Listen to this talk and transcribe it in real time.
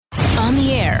On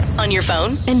the air, on your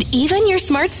phone, and even your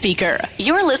smart speaker.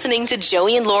 You're listening to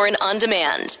Joey and Lauren On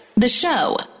Demand. The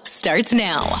show starts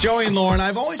now. Joey and Lauren,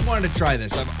 I've always wanted to try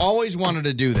this. I've always wanted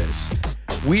to do this.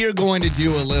 We are going to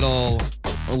do a little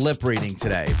lip reading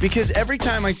today because every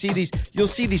time I see these, you'll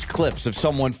see these clips of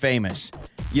someone famous,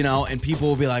 you know, and people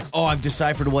will be like, oh, I've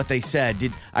deciphered what they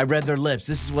said. I read their lips.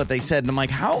 This is what they said. And I'm like,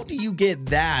 how do you get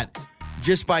that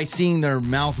just by seeing their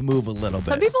mouth move a little bit?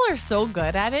 Some people are so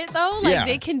good at it, though. Like,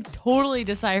 they can totally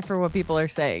decipher what people are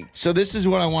saying. So this is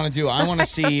what I want to do. I want to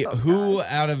see who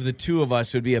out of the two of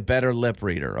us would be a better lip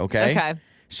reader, okay? Okay.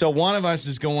 So one of us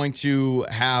is going to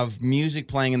have music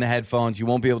playing in the headphones. You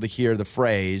won't be able to hear the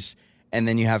phrase, and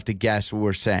then you have to guess what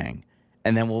we're saying.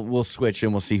 And then we'll switch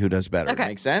and we'll see who does better. Okay.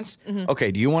 Make sense? Mm-hmm.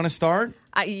 Okay, do you want to start?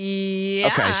 Yeah.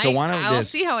 Okay, so why don't I'll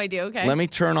see how I do, okay? Let me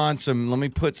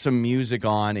put some music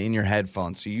on in your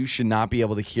headphones. So you should not be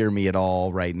able to hear me at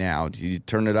all right now. Do you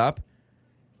turn it up?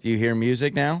 Do you hear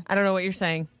music now? I don't know what you're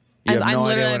saying. You have I'm no idea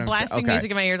literally what I'm blasting saying? Okay.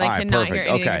 music in my ears. All I right, cannot perfect. hear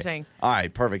anything Okay. you're saying. All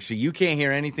right, perfect. So you can't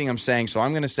hear anything I'm saying, so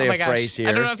I'm going to say Oh my a gosh. phrase here.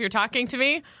 I don't know if you're talking to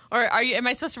me, or am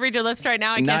I supposed to read your lips right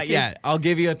now? I can't Not see. yet. I'll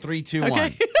give you a 3, 2, 1.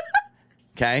 Okay.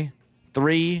 Okay?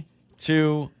 3,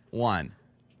 2, 1.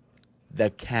 The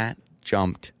cat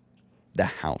jumped the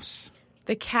house.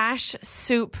 The cash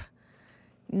soup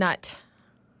nut.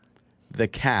 The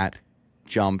cat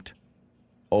jumped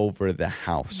over the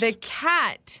house. The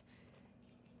cat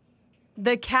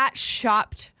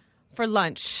shopped for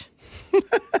lunch.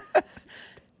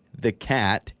 The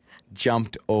cat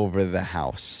jumped over the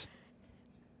house.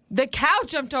 The cow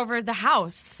jumped over the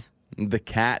house. The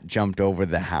cat jumped over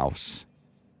the house.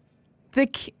 The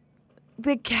cat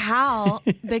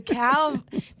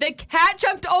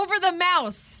jumped over the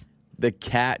mouse. The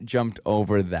cat jumped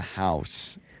over the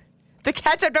house. The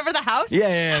cat jumped over the house?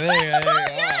 Yeah, there you go.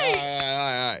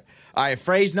 Yay! All right,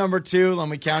 phrase number 2. Let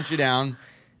me count you down.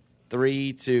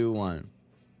 3, 2, 1.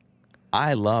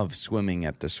 I love swimming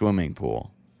at the swimming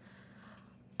pool.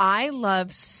 I love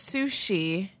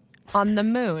sushi on the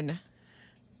moon.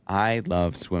 I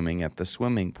love swimming at the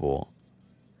swimming pool.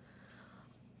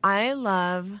 I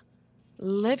love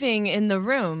living in the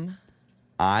room.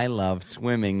 I love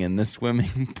swimming in the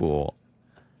swimming pool.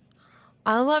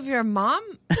 I love your mom.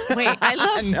 Wait, I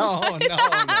love No.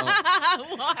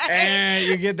 What? And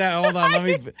you get that. Hold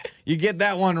on. You get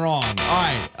that one wrong. All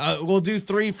right. We'll do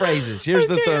 3 phrases. Here's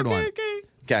the third one.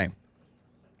 Okay.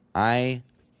 I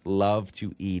love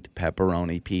to eat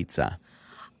pepperoni pizza.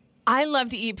 I love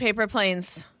to eat paper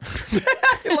planes.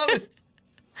 I love it.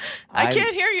 I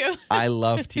can't hear you. I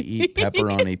love to eat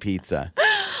pepperoni pizza.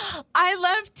 I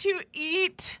love to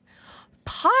eat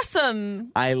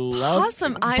possum. I love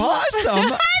Possum. I don't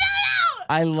know.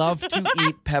 I love to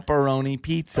eat pepperoni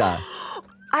pizza.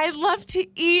 I love to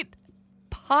eat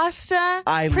pasta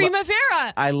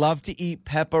primavera. I love to eat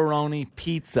pepperoni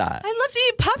pizza. I love to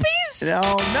eat puppies.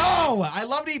 No. I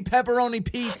love to eat pepperoni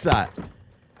pizza.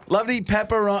 Love to eat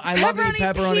pepperoni. I love to eat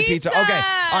pepperoni pizza. Okay.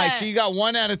 All right. So you got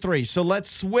 1 out of 3. So let's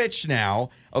switch now.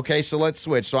 Okay. So let's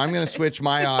switch. So I'm going to switch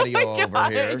my audio over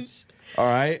here. All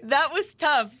right. That was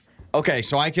tough. Okay.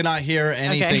 So I cannot hear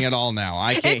anything at all now.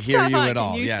 I can't It's hear you tough. at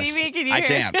all. Can you Yes. see me? Can you I hear?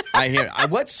 can't. I hear.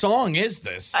 What song is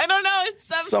this? I don't know.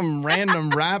 It's Some random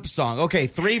rap song. Okay.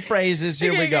 3 phrases.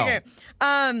 Here we go. Okay.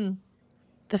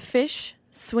 The fish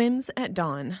swims at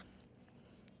dawn.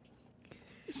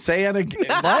 Say it again.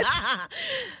 What?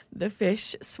 The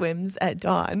fish swims at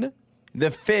dawn.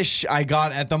 The fish I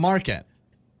got at the market.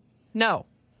 No.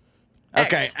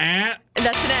 Okay. X.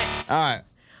 That's an X. All right.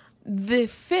 The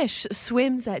fish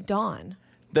swims at dawn.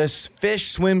 The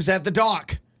fish swims at the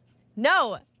dock.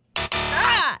 No.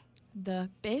 The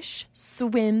fish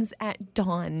swims at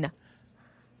dawn.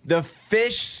 The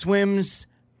fish swims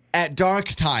at dark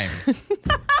time.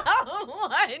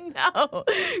 What? No.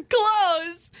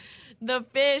 Close. The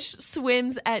fish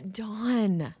swims at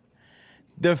dawn.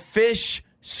 The fish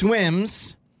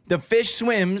swims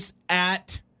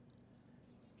at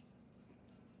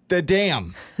the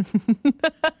dam.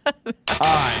 All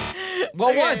right.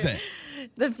 What was it?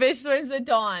 The fish swims at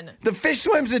dawn. The fish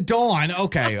swims at dawn.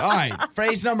 Okay. All right.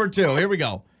 Phrase number 2. Here we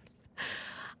go.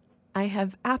 I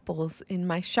have apples in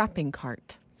my shopping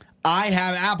cart. I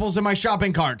have apples in my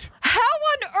shopping cart. How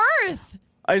on earth?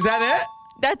 Is that it?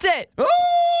 That's it. Ooh!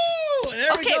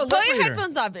 There we Okay, go. put Lip your reader.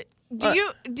 headphones off.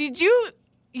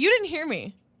 You didn't hear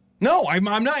me. No, I'm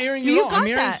not hearing you You at all. I'm got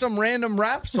hearing that. some random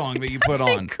rap song that you put on.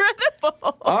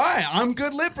 Incredible. All right, I'm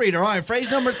good lip reader. All right,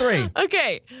 phrase number 3.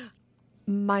 Okay.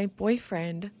 My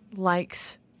boyfriend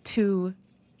likes to...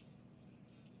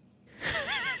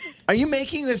 Are you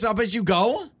making this up as you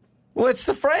go? What's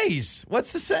the phrase?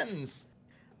 What's the sentence?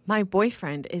 My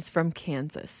boyfriend is from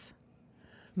Kansas.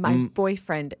 My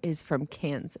boyfriend is from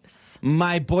Kansas.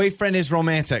 My boyfriend is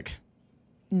romantic.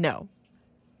 No.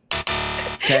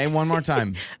 Okay, one more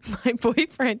time. My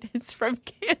boyfriend is from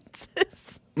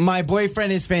Kansas. My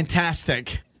boyfriend is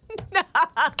fantastic.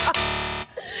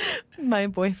 My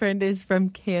boyfriend is from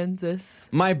Kansas.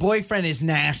 My boyfriend is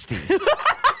nasty.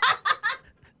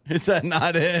 Is that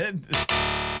not it?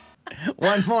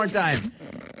 One more time.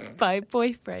 My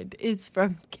boyfriend is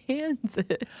from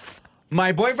Kansas.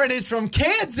 My boyfriend is from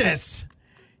Kansas.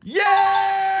 Yeah!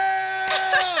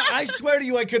 I swear to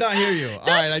you, I could not hear you. All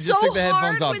right, I just took the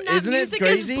headphones off. Isn't it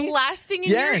crazy? Is blasting in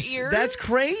yes, your ears. That's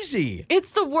crazy.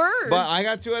 It's the worst. But I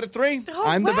got 2 out of 3. Oh,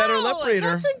 I'm the better lip reader.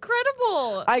 That's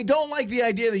incredible. I don't like the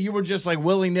idea that you were just like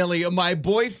willy-nilly. My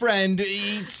boyfriend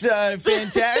eats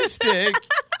fantastic.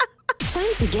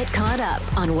 Time to get caught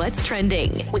up on what's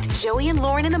trending with Joey and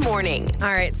Lauren in the morning.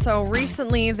 All right, so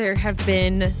recently there have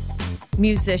been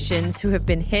musicians who have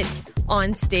been hit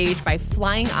on stage by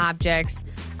flying objects.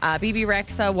 BB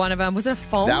Rexa, one of them, was it a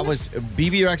phone? That was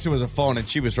BB Rexa was a phone, and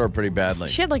she was hurt pretty badly.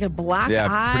 She had like a black eye.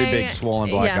 Yeah, pretty big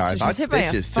swollen black eye. So she was hit by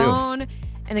a phone.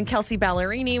 And then Kelsey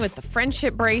Ballerini with the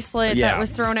friendship bracelet that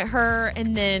was thrown at her.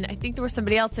 And then I think there was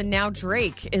somebody else. And now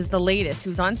Drake is the latest,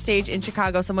 who's on stage in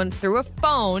Chicago. Someone threw a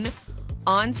phone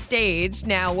on stage.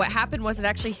 Now, what happened was it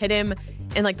actually hit him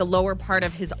in like the lower part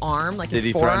of his arm, like his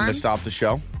forearm. Did he threaten to stop the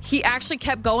show? He actually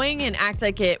kept going and acted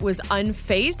like it was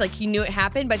unfazed, like he knew it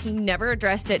happened, but he never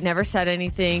addressed it, never said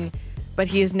anything. But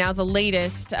he is now the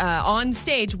latest on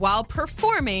stage while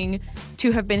performing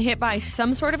to have been hit by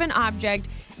some sort of an object.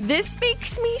 This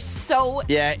makes me so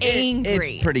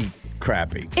angry. It's pretty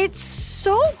crappy. It's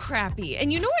so crappy.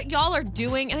 And you know what y'all are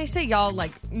doing? And I say y'all,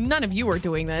 like, none of you are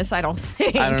doing this, I don't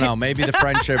think. I don't know. Maybe the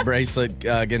friendship bracelet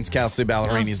against Kelsey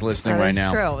Ballerini's listening right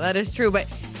now. That is true. But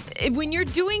when you're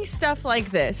doing stuff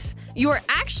like this, you are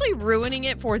actually ruining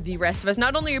it for the rest of us.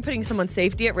 Not only are you putting someone's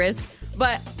safety at risk,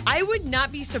 but I would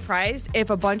not be surprised if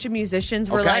a bunch of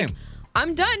musicians were like,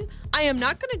 I'm done. I am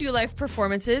not going to do live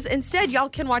performances. Instead, y'all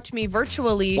can watch me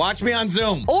virtually. Watch me on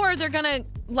Zoom. Or they're going to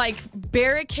like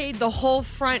barricade the whole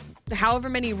front, however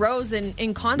many rows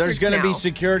in concerts. There's going to be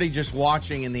security just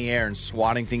watching in the air and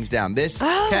swatting things down.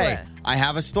 Okay, I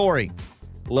have a story.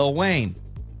 Lil Wayne.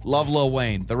 Love Lil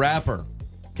Wayne, the rapper.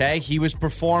 Okay, he was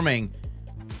performing.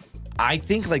 I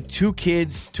think like 2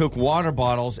 kids took water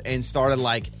bottles and started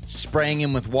like spraying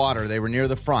him with water. They were near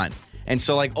the front. And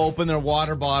so like opened their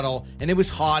water bottle and it was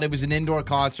hot. It was an indoor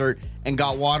concert and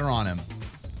got water on him.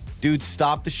 Dude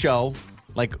stopped the show,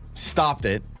 like stopped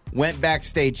it, went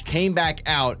backstage, came back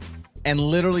out and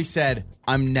literally said,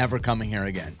 I'm never coming here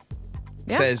again.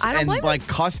 Yeah, like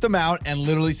cussed him out and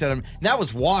literally said, that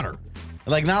was water.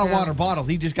 Like, not a water bottle.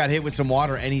 He just got hit with some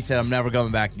water, and he said, I'm never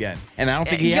coming back again. And I don't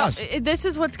think he has. This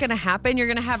is what's going to happen. You're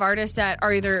going to have artists that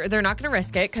are either, they're not going to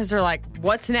risk it because they're like,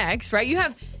 what's next, right? You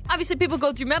have, obviously, people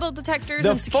go through metal detectors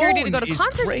and security to go to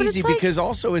concerts. The phone is crazy because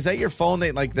also, is that your phone?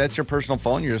 That's your personal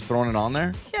phone? You're just throwing it on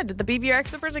there? Yeah, did the BB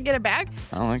Rexa person get it back?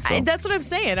 I don't think so. That's what I'm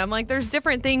saying. I'm like, there's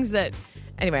different things that,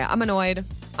 anyway, I'm annoyed.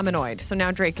 So now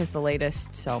Drake is the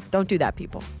latest. So don't do that,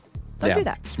 people. Don't do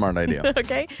that. Smart idea.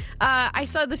 Okay. I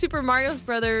saw the Super Mario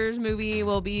Brothers movie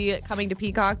will be coming to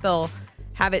Peacock. They'll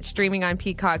have it streaming on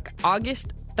Peacock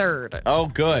August 3rd. Oh,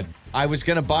 good. I was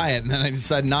going to buy it, and then I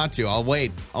decided not to. I'll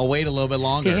wait a little bit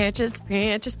longer. Pitches.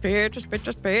 I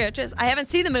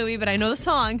haven't seen the movie, but I know the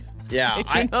song. Yeah.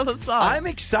 I know the song. I'm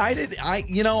excited.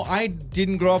 I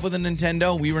didn't grow up with a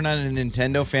Nintendo. We were not a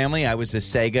Nintendo family. I was a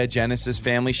Sega Genesis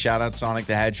family. Shout out Sonic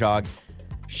the Hedgehog.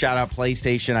 Shout out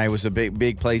PlayStation. I was a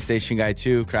big PlayStation guy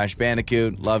too. Crash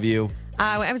Bandicoot. Love you.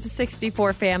 I was a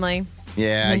 64 family.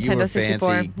 Yeah, Nintendo you were 64.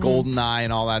 fancy. GoldenEye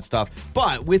and all that stuff.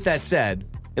 But with that said,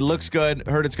 it looks good.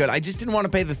 Heard it's good. I just didn't want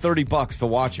to pay the $30 to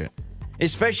watch it.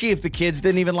 Especially if the kids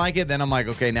didn't even like it. Then I'm like,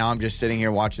 okay, now I'm just sitting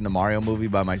here watching the Mario movie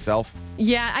by myself.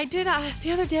 Yeah, I did.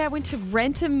 The other day I went to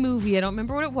rent a movie. I don't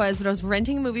remember what it was, but I was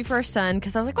renting a movie for our son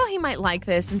because I was like, well, he might like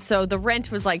this. And so the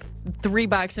rent was like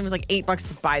 $3 and it was like $8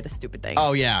 to buy the stupid thing.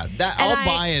 Oh, yeah. I'll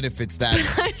buy it if it's that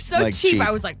so like, cheap. I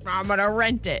was like, I'm going to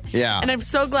rent it. Yeah. And I'm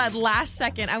so glad last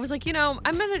second I was like, I'm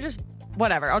going to just,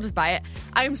 whatever, I'll just buy it.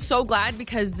 I'm so glad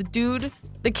because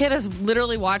the kid has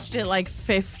literally watched it like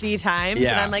 50 times.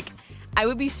 Yeah. And I'm like, I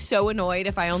would be so annoyed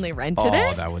if I only rented it.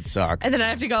 Oh, that would suck. And then I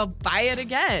have to go buy it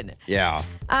again. Yeah.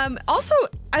 Also,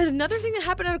 another thing that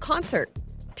happened at a concert.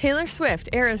 Taylor Swift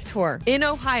Eras Tour in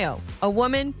Ohio. A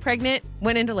woman pregnant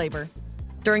went into labor.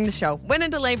 during the show. Went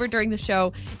into labor during the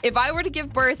show. If I were to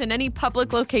give birth in any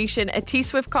public location, a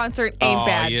T-Swift concert ain't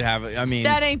bad. You'd have, I mean.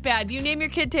 That ain't bad. Do you name your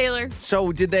kid Taylor?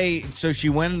 So she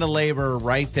went into labor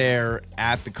right there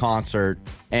at the concert.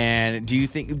 And do you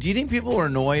think people were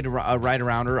annoyed right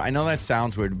around her? I know that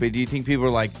sounds weird, but do you think people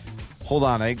were like, hold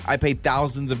on, I paid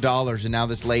thousands of dollars and now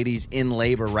this lady's in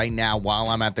labor right now while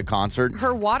I'm at the concert?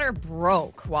 Her water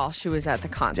broke while she was at the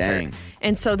concert. Dang.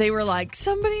 And so they were like,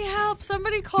 somebody help,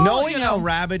 somebody call. Knowing how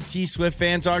rabid T-Swift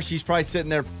fans are, she's probably sitting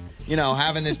there,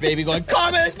 having this baby going,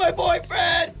 come is my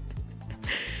boyfriend.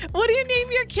 What do you name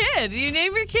your kid? Do you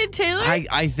name your kid Taylor?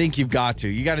 I think you've got to.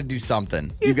 You got to do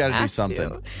something. You got to do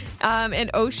something.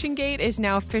 And OceanGate is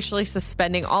now officially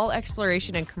suspending all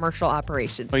exploration and commercial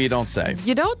operations. Oh, you don't say.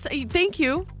 You don't say. Thank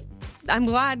you. I'm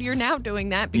glad you're now doing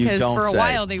that because for a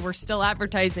while they were still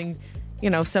advertising,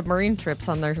 submarine trips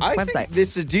on their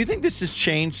website. Do you think this has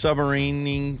changed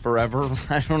submarining forever?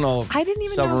 I don't know. I didn't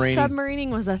even know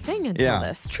submarining was a thing until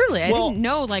this. Truly, I didn't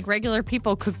know regular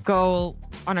people could go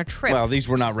on a trip. Well, these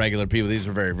were not regular people. These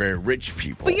were very, very rich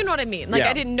people. But you know what I mean?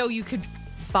 I didn't know you could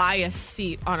buy a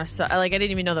seat on a I didn't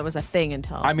even know that was a thing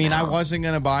until now. I wasn't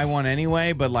going to buy one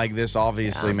anyway, but this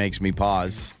obviously makes me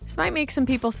pause. This might make some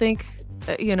people think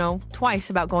twice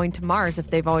about going to Mars if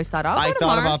they've always thought, I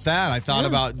thought about that. I thought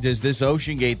about, does this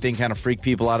OceanGate thing kind of freak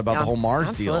people out about the whole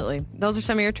Mars deal? Absolutely. Those are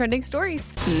some of your trending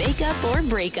stories. Makeup or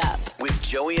breakup. With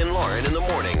Joey and Lauren in the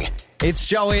morning. It's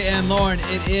Joey and Lauren.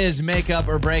 It is Makeup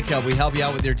or Breakup. We help you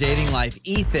out with your dating life.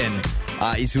 Ethan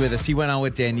is with us. He went out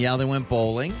with Danielle. They went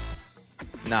bowling.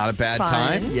 Not a bad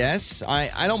time. Yes.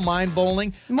 I don't mind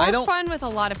bowling. More fun with a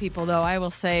lot of people, though, I will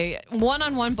say.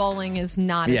 One-on-one bowling is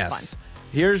not as fun.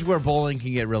 Here's where bowling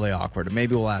can get really awkward.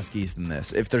 Maybe we'll ask Ethan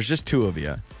this. If there's just two of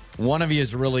you, one of you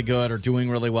is really good or doing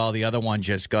really well, the other one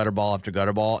just gutter ball after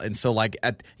gutter ball. And so by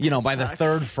the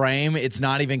third frame, it's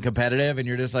not even competitive. And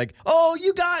you're just like, oh,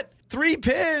 you got 3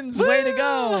 pins. Woo! Way to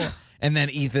go. And then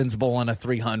Ethan's bowling a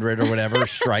 300 or whatever,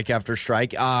 strike after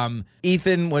strike.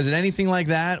 Ethan, was it anything like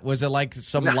that? Was it like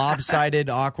some lopsided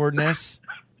awkwardness?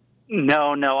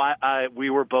 No. We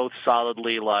were both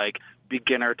solidly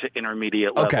beginner to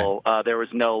intermediate level. Okay. There was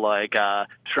no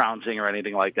trouncing or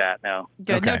anything like that. No.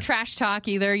 Good. Okay. No trash talk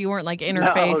either. You weren't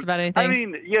interface about anything. I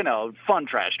mean, fun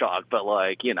trash talk, but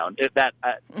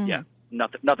yeah,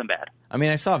 nothing bad. I mean,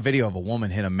 I saw a video of a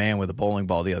woman hit a man with a bowling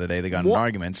ball the other day. They got in an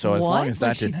argument. So as long as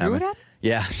that didn't happen,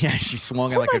 yeah, she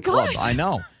swung it like a club. I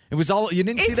know. It was all. You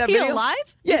didn't see that video? Is he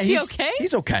alive? Yeah, is he okay?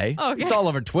 He's okay. Okay. It's all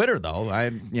over Twitter though.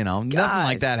 Nothing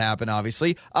like that happened.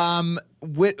 Obviously.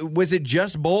 Was it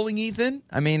just bowling, Ethan?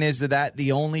 I mean, is that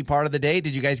the only part of the day?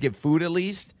 Did you guys get food at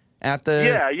least at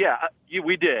the? Yeah.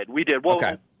 We did.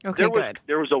 Well, okay.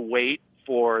 There was a wait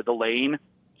for the lane,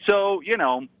 so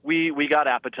we got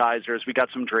appetizers, we got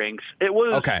some drinks. It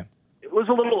was okay. It was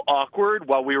a little awkward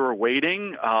while we were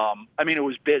waiting. It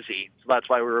was busy, so that's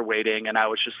why we were waiting. And I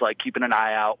was just keeping an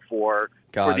eye out for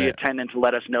the attendant to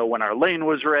let us know when our lane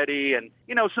was ready, and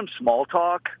some small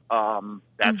talk,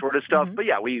 that sort of stuff. But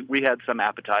yeah, we had some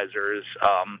appetizers.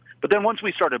 But then once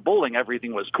we started bowling,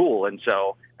 everything was cool, and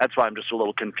so that's why I'm just a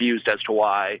little confused as to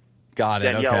why. Got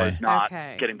it. Danielle is not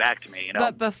getting back to me.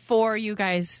 But before you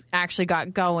guys actually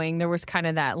got going, there was kind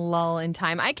of that lull in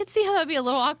time. I could see how that'd be a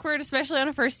little awkward, especially on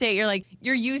a first date.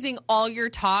 You're using all your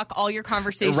talk, all your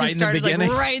conversation starters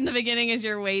right in the beginning as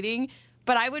you're waiting.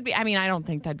 But I don't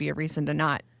think that'd be a reason to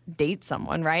not date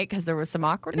someone, right? Because there was some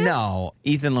awkwardness. No.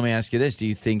 Ethan, let me ask you this. Do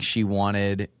you think she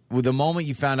wanted, with the moment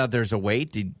you found out there's a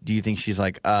wait, do you think she's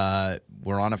like,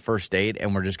 we're on a first date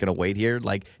and we're just going to wait here?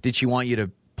 Did she want you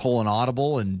to pull an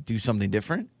audible and do something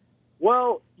different?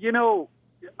 Well,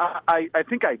 I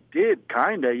think I did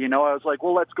kind of. I was like,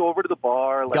 well, let's go over to the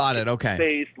bar. Got it. Okay.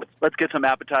 Space. Let's get some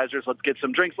appetizers. Let's get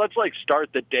some drinks. Let's start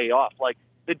the day off.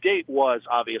 The date was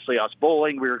obviously us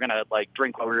bowling. We were gonna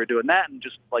drink while we were doing that and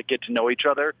just get to know each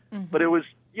other. Mm-hmm. But it was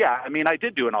I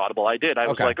did do an audible. I did. I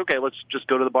was okay, let's just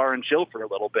go to the bar and chill for a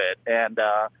little bit. And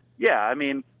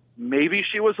maybe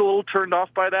she was a little turned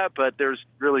off by that, but there's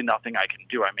really nothing I can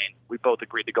do. I mean, we both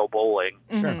agreed to go bowling.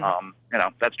 Sure.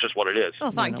 That's just what it is. Well,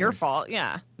 it's not your fault.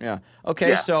 Yeah. Yeah. Okay.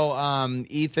 Yeah. So,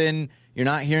 Ethan, you're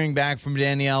not hearing back from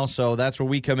Danielle, so that's where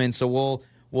we come in. So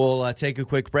we'll take a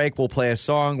quick break. We'll play a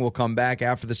song. We'll come back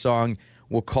after the song.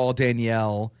 We'll call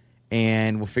Danielle,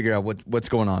 and we'll figure out what's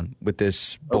going on with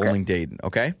this bowling date.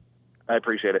 Okay? I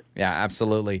appreciate it. Yeah,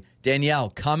 absolutely.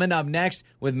 Danielle, coming up next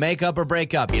with Makeup or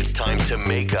Breakup. It's time to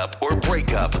make up or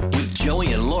break up with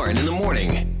Joey and Lauren in the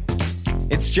morning.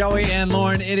 It's Joey and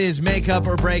Lauren. It is Makeup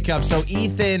or Breakup. So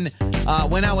Ethan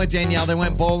went out with Danielle. They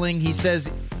went bowling. He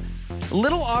says a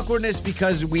little awkwardness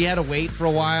because we had to wait for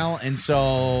a while. And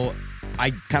so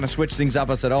I kind of switched things up.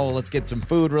 I said, oh, let's get some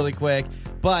food really quick.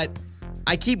 But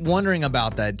I keep wondering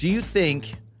about that. Do you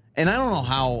think, and I don't know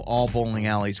how all bowling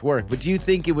alleys work, but do you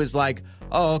think it was like,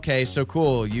 oh, okay, so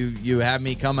cool. You have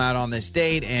me come out on this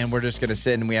date, and we're just going to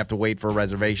sit and we have to wait for a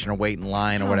reservation or wait in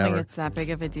line or whatever? I don't think it's that big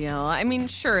of a deal. I mean,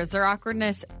 sure, is there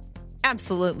awkwardness?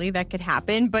 Absolutely, that could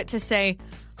happen. But to say,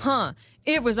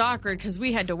 it was awkward because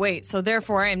we had to wait, so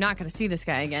therefore I am not going to see this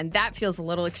guy again, that feels a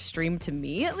little extreme to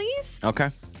me, at least. Okay.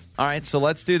 All right, so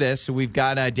let's do this. So we've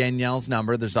got Danielle's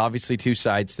number. There's obviously two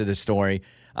sides to this story.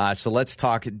 So let's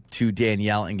talk to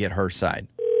Danielle and get her side.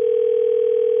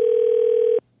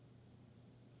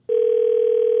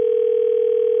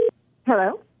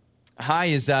 Hello? Hi,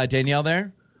 is Danielle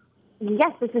there?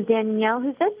 Yes, this is Danielle.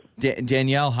 Who's this?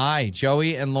 Danielle, hi.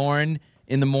 Joey and Lauren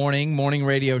in the morning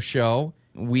radio show.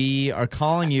 We are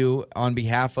calling you on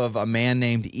behalf of a man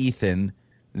named Ethan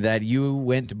that you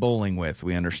went bowling with,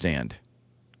 we understand.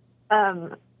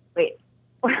 Wait,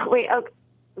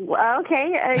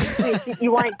 okay. Wait,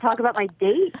 you want to talk about my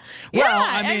date? Yeah, well,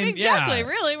 I mean, exactly. yeah.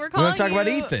 Really, we're We calling want to talk about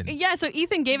Ethan. Yeah, so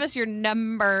Ethan gave us your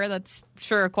number. That's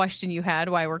sure a question you had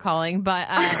why we're calling, but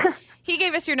he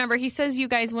gave us your number. He says you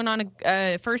guys went on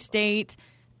a first date.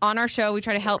 On our show, we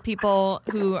try to help people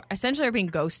who essentially are being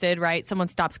ghosted, right? Someone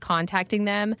stops contacting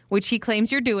them, which he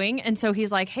claims you're doing. And so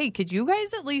he's like, hey, could you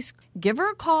guys at least give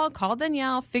her a call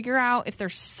Danielle, figure out if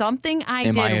there's something I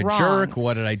did wrong. Am I a jerk?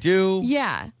 What did I do?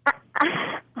 Yeah.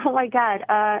 Oh, my God.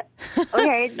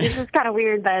 Okay, this is kind of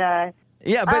weird, but...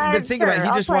 Yeah, but think about it. He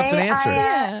just wants an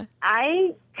answer.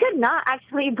 I could not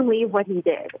actually believe what he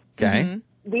did. Okay.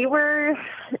 Mm-hmm. We were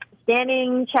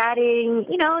standing, chatting,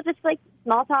 just like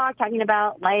small talk, talking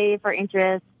about life or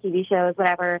interests, TV shows,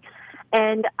 whatever.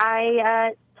 And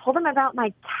I told him about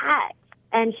my cat.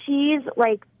 And she's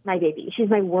like my baby. She's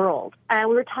my world. And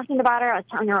we were talking about her. I was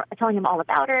telling him all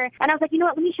about her. And I was like, you know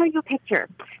what? Let me show you a picture.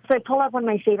 So I pull up one of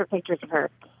my favorite pictures of her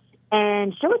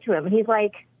and show it to him. And he's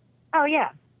like, oh, yeah.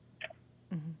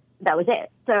 Mm-hmm. That was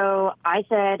it. So I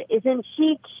said, isn't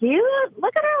she cute?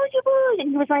 Look at her.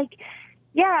 And he was like,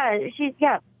 yeah,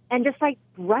 and just like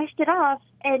brushed it off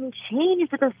and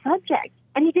changed the subject.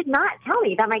 And he did not tell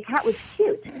me that my cat was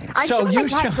cute. I so my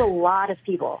cat to a lot of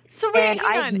people. So wait, and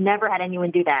I've never had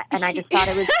anyone do that. And I just thought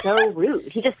it was so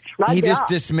rude. He just shrugged it off.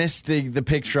 Dismissed the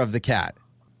picture of the cat.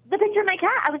 The picture of my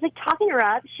cat. I was like talking her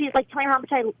up. She's like telling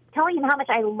him how much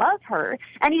I love her,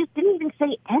 and he just didn't even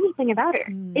say anything about her.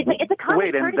 It's a common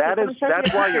Wait, and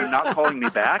that's why you're not calling me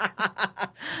back?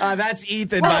 That's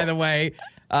Ethan, by the way.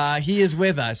 He is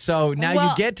with us, so now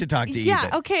you get to talk to Ethan. Yeah,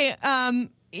 okay.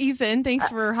 Ethan, thanks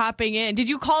for hopping in. Did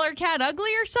you call her cat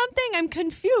ugly or something? I'm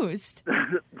confused.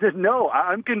 No,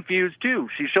 I'm confused too.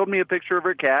 She showed me a picture of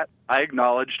her cat. I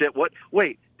acknowledged it.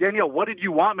 Wait, Danielle, what did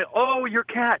you want me? Oh, your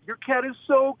cat. Your cat is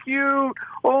so cute.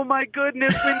 Oh my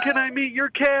goodness, when can I meat your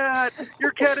cat?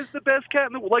 Your cat is the best cat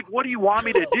in the world. Like, what do you want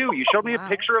me to do? You showed me a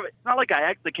picture of it. It's not like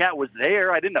the cat was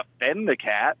there. I didn't offend the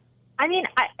cat. I mean,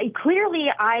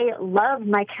 clearly I love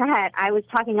my cat. I was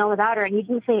talking all about her, and you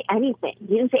didn't say anything.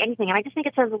 And I just think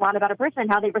it says a lot about a person,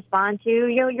 how they respond to,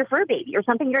 your fur baby or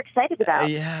something you're excited about.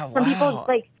 Some people,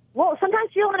 sometimes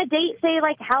people on a date say,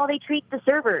 like, how they treat the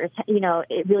servers.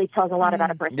 It really tells a lot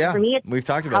about a person. Yeah, for me, we've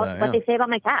talked about that. What they say about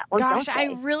my cat. Gosh, I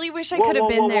really wish I could have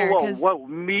been there.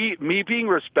 Me being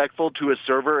respectful to a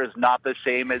server is not the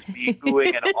same as me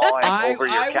booing and awing over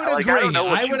your cat. I would agree. I don't know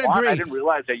what I would you want. agree. I didn't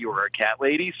realize that you were a cat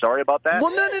lady. Sorry about that.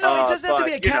 Well, no. It doesn't have to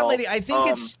be a cat lady. I think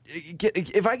it's,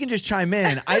 if I can just chime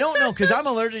in, I don't know, because I'm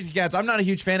allergic to cats. I'm not a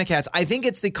huge fan of cats. I think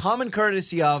it's the common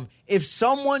courtesy of, if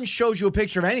someone shows you a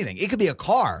picture of anything, it could be a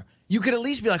car, you could at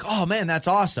least be like, oh, man, that's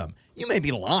awesome. You may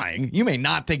be lying. You may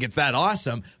not think it's that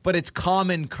awesome, but it's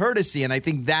common courtesy, and I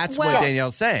think that's what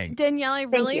Danielle's saying. Danielle, I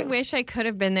really wish I could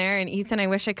have been there, and Ethan, I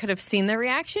wish I could have seen the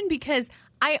reaction, because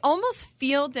I almost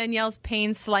feel Danielle's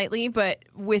pain slightly, but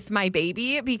with my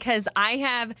baby, because I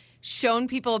have shown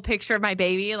people a picture of my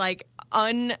baby, like,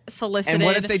 unsolicited. And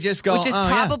what if they just go, which is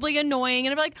probably annoying,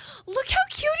 and I'm like, look how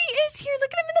cute he is here.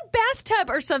 Look at him in the bathtub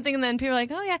or something. And then people are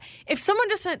like, oh, yeah. If someone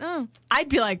just went, oh, I'd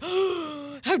be like,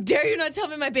 oh, how dare you not tell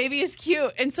me my baby is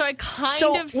cute? And so I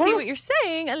kind of see what you're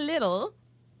saying a little.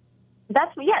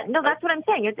 That's what I'm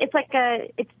saying. It's like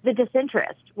it's the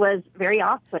disinterest was very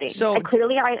off-putting. So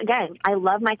clearly, I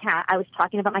love my cat. I was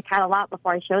talking about my cat a lot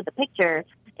before I showed the picture.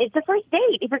 It's the first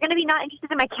date. If you're going to be not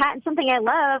interested in my cat and something I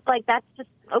love, like, that's just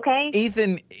okay.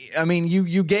 Ethan, I mean,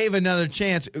 you gave another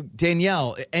chance.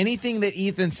 Danielle, anything that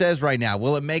Ethan says right now,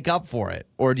 will it make up for it?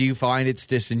 Or do you find it's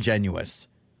disingenuous?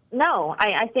 No,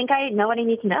 I think I know what I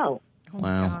need to know.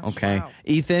 Wow. gosh, Okay. wow.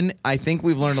 Ethan, I think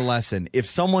we've learned a lesson. If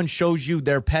someone shows you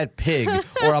their pet pig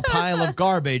or a pile of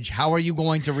garbage, how are you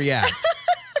going to react?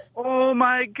 Oh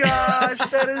my gosh,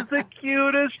 that is the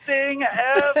cutest thing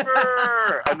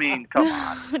ever. I mean, come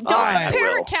on. Don't right.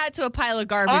 compare Will. a cat to a pile of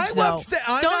garbage, I'm though. upset.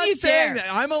 I'm Don't not you saying dare.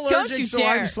 that. I'm Don't allergic, you so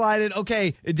dare. I'm slided.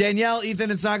 Okay, Danielle, Ethan,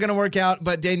 it's not going to work out.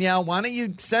 But Danielle, why don't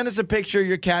you send us a picture of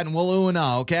your cat and we'll ooh and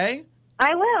ah, okay?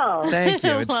 I will. Thank you.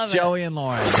 Love It's it. Joey and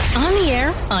Lauren. On the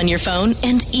air, on your phone,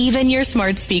 and even your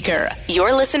smart speaker.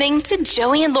 You're listening to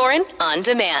Joey and Lauren on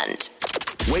demand.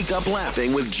 Wake up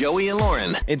laughing with Joey and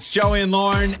Lauren. It's Joey and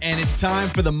Lauren, and it's time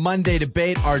for the Monday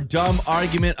debate, our dumb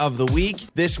argument of the week.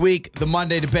 This week, the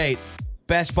Monday debate: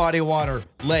 best body of water,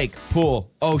 lake, pool,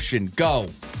 ocean. Go.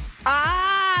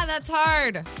 That's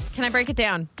hard. Can I break it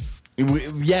down?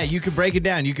 Yeah, you can break it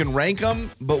down. You can rank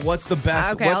them, but what's the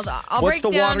best? Okay, what's I'll what's break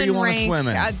the down water and you want to rank. swim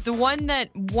in? The one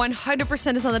that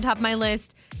 100% is on the top of my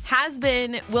list has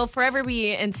been, will forever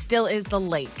be, and still is the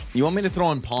lake. You want me to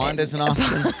throw in pond as an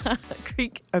option? A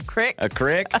creek. A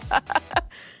crick?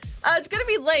 It's going to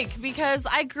be lake because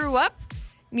I grew up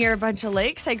near a bunch of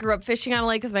lakes. I grew up fishing on a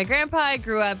lake with my grandpa. I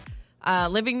grew up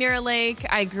living near a lake.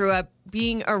 I grew up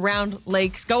being around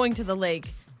lakes, going to the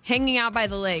lake, hanging out by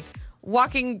the lake,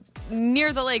 walking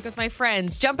near the lake with my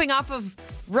friends, jumping off of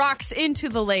rocks into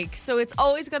the lake. So it's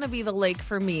always going to be the lake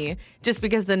for me, just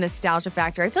because of the nostalgia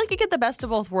factor. I feel like you get the best of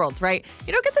both worlds, right?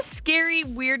 You don't get the scary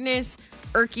weirdness,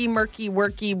 irky, murky,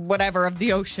 worky, whatever of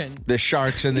the ocean. The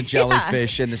sharks and the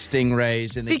jellyfish and the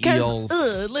stingrays and the eels.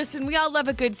 Listen, we all love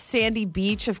a good sandy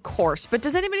beach, of course. But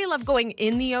does anybody love going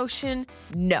in the ocean?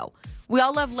 No. We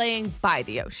all love laying by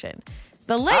the ocean.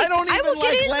 The lake, I don't will even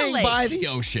get in like laying the lake. by the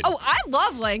ocean. Oh, I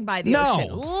love laying by the No. ocean.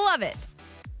 Love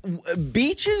it.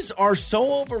 Beaches are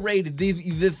so overrated.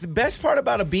 The best part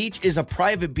about a beach is a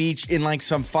private beach in like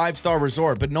some 5-star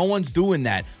resort, but no one's doing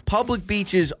that. Public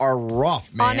beaches are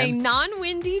rough, man. On a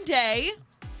non-windy day,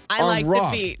 I Are like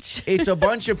rough. the beach. It's a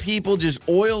bunch of people just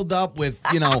oiled up with,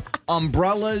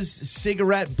 umbrellas,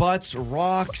 cigarette butts,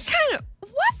 rocks.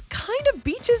 What kind of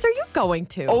beaches are you going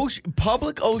to?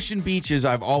 Public ocean beaches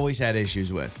I've always had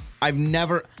issues with.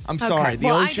 I'm sorry. Okay, The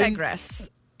well, ocean. I digress.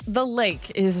 The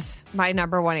lake is my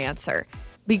number one answer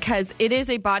because it is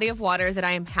a body of water that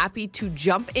I am happy to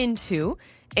jump into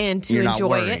and to You're not enjoy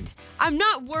worried. it. I'm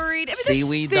not worried. I mean,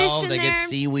 Seaweed, there's fish though. in They there. get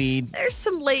seaweed. There's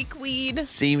some lake weed.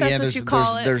 Seaweed. That's Yeah, what you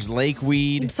call it. there's lake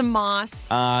weed. Some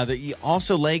moss.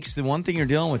 Also, lakes, the one thing you're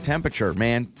dealing with temperature,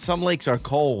 man. Some lakes are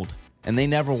cold and they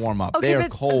never warm up. They are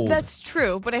but cold. That's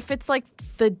true. But if it's like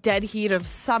the dead heat of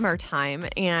summertime,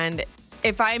 and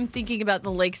if I'm thinking about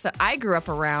the lakes that I grew up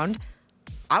around,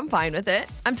 I'm fine with it.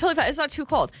 I'm totally fine. It's not too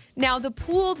cold. Now, the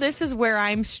pool, this is where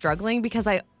I'm struggling because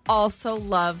I also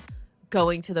love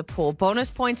going to the pool. Bonus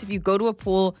points if you go to a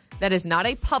pool that is not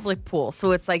a public pool.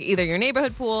 So it's like either your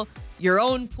neighborhood pool, your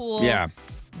own pool. Yeah.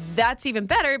 That's even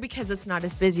better because it's not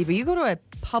as busy. But you go to a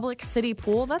public city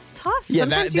pool, that's tough. Yeah,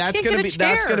 Sometimes you that's can't gonna get a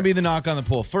that's chair. gonna be the knock on the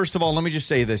pool. First of all, let me just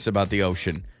say this about the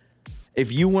ocean: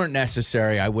 if you weren't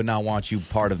necessary, I would not want you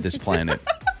part of this planet.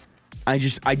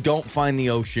 I don't find the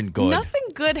ocean good. Nothing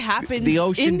good happens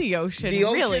in the ocean,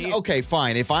 really. Okay,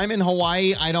 fine. If I'm in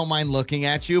Hawaii, I don't mind looking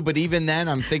at you, but even then,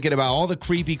 I'm thinking about all the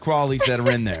creepy crawlies that are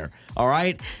in there. All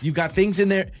right? You've got things in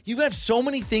there. You have so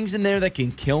many things in there that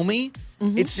can kill me.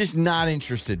 Mm-hmm. It's just not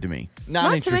interested to me. Not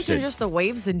to interested. mention just the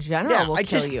waves in general will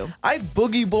kill you. I've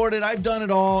boogie boarded. I've done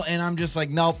it all, and I'm just like,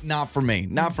 nope, not for me.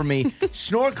 Not for me.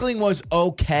 Snorkeling was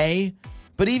okay,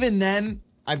 but even then,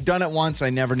 I've done it once. I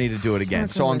never need to do it again.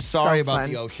 So I'm sorry about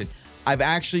the ocean. I've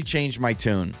actually changed my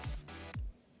tune.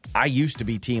 I used to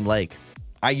be Team Lake.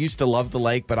 I used to love the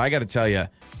lake, but I got to tell you,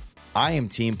 I am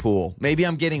Team Pool. Maybe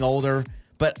I'm getting older,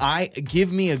 but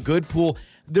give me a good pool.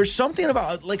 There's something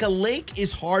about, like, a lake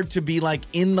is hard to be, like,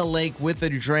 in the lake with a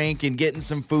drink and getting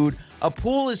some food. A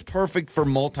pool is perfect for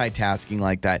multitasking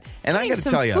like that. And I got to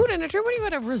tell you. Food in it. What are you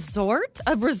at a resort?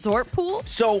 A resort pool?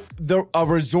 So a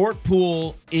resort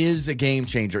pool is a game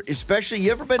changer, especially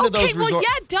you ever been to those resorts? Well,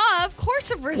 yeah, duh. Of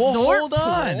course, a resort. Well, hold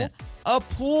on.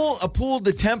 Pool. A pool.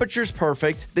 The temperature's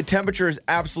perfect. The temperature is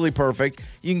absolutely perfect.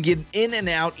 You can get in and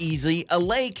out easily. A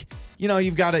lake,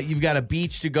 you've got a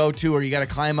beach to go to, or you got to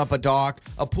climb up a dock.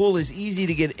 A pool is easy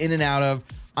to get in and out of.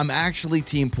 I'm actually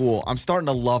Team Pool. I'm starting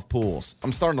to love pools.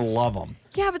 I'm starting to love them.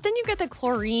 Yeah, but then you get the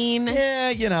chlorine.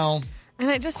 Yeah, And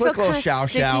I just Quick feel kind little of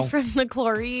sticky from the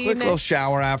chlorine. Quick little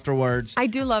shower afterwards. I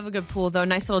do love a good pool, though.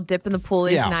 Nice little dip in the pool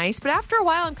is nice. But after a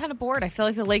while, I'm kind of bored. I feel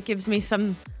like the lake gives me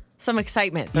some some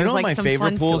excitement. You There's know what my some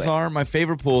favorite fun pools to it. are? My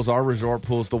favorite pools are resort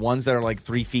pools, the ones that are like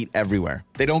 3 feet everywhere.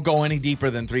 They don't go any deeper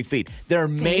than 3 feet. They're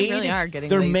made. really are getting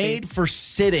they're lazy. made for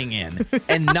sitting in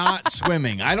and not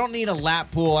swimming. I don't need a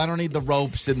lap pool. I don't need the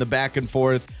ropes and the back and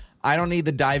forth. I don't need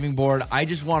the diving board. I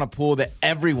just want a pool that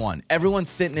everyone's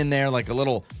sitting in there like a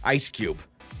little ice cube.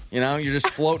 You know, you're just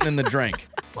floating in the drink.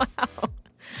 Wow.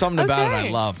 Something about it I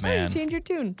Okay. love, Oh, you man. changed your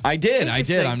tune. I did.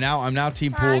 Interesting. I'm now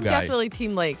team pool I'm guy. definitely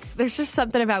team lake. There's just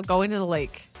something about going to the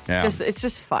lake. Yeah. It's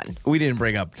just fun. We didn't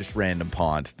bring up just random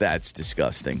pond. That's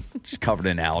disgusting. Just covered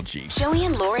in algae. Joey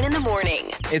and Lauren in the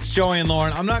morning. It's Joey and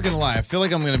Lauren. I'm not going to lie. I feel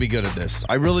like I'm going to be good at this.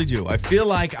 I really do. I feel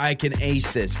like I can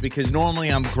ace this because normally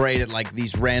I'm great at like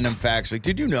these random facts. Like,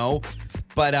 did you know?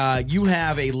 But you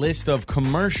have a list of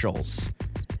commercials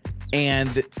and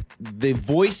the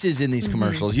voices in these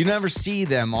commercials. You never see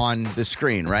them on the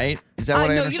screen, right? Is that what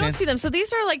I No, understand? you don't see them. So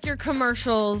these are like your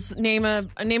commercials. Name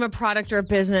a product or a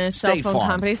business, State cell phone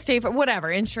Farm. company, State Farm, whatever,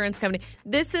 insurance company.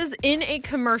 This is in a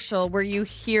commercial where you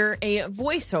hear a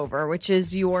voiceover, which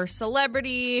is your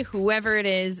celebrity, whoever it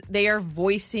is. They are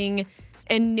voicing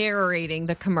and narrating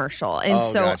the commercial. And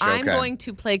Oh, so gotcha, I'm okay. going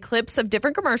to play clips of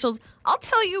different commercials. I'll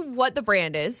tell you what the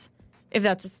brand is, if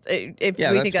Yeah, we think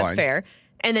that's that's fine. fair.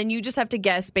 And then you just have to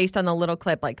guess based on the little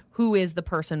clip, like who is the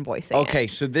person voicing it. Okay,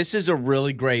 so this is a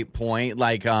really great point.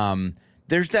 Like,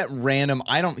 there's that random,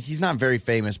 he's not very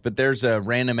famous, but there's a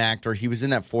random actor. He was in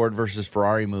that Ford versus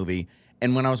Ferrari movie.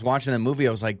 And when I was watching that movie,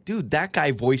 I was like, dude, that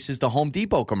guy voices the Home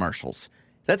Depot commercials.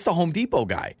 That's the Home Depot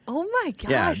guy. Oh my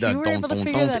gosh, the you were able to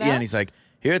figure that out? Yeah, and he's like,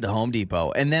 here at the Home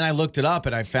Depot. And then I looked it up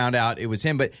and I found out it was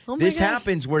him. But Oh my this gosh.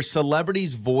 happens where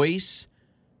celebrities voice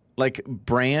like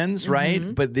brands,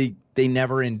 right? But they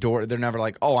never endorse. They're never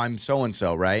like, oh, I'm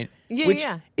so-and-so, right? Yeah, Which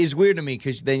yeah. is weird to me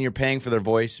because then you're paying for their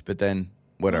voice, but then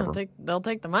whatever. They'll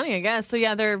take the money, I guess. So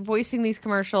yeah, they're voicing these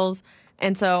commercials.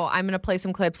 And so I'm going to play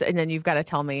some clips and then you've got to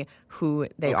tell me who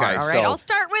they Okay, are. All right. so- I'll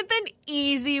start with an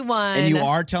easy one. And you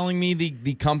are telling me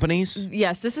the companies?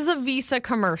 Yes, this is a Visa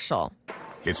commercial.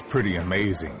 It's pretty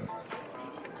amazing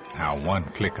how one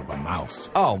click of a mouse.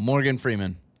 Oh, Morgan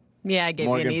Freeman. Yeah, I gave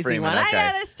Morgan you an easy Freeman, one. okay.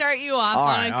 I got to start you off All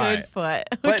on right, a all good right.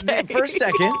 foot. But Okay.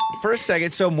 first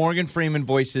second, so Morgan Freeman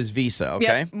voices Visa,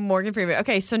 okay? Yep, Morgan Freeman.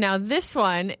 Okay, so now this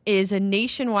one is a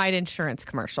nationwide insurance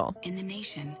commercial. In the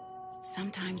nation,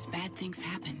 sometimes bad things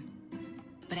happen.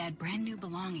 But add brand new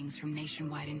belongings from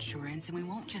Nationwide Insurance, and we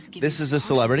won't just give This you is a partial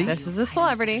celebrity? value This is of a items that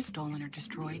celebrity. are stolen or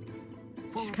destroyed.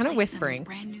 We'll She's kinda replace them with whispering.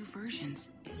 brand new versions,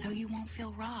 so you won't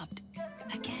feel robbed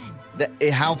again.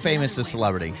 How famous is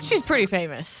celebrity? She's pretty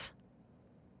famous.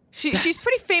 She's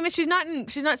pretty famous. She's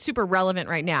not super relevant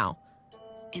right now.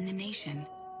 In the nation,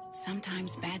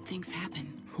 sometimes bad things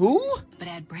happen. Who? But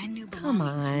add brand new Come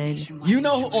belongings from on. Nationwide You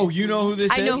know? Insurance, Oh, you know who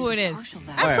this I is? know who it is. Partial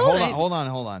value. All right, Absolutely.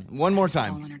 hold on. One more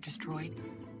time. Stolen or destroyed.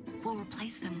 We'll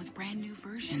replace them with brand new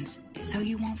versions, so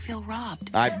you won't feel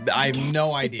robbed. I have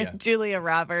no idea. Julia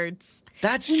Roberts.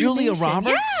 That's Julia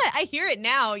Roberts? Yeah, I hear it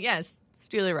now. Yes, it's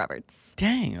Julia Roberts.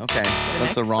 Dang, okay.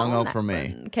 That's a wrong O for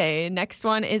me. Okay, next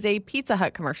one is a Pizza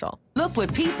Hut commercial. Look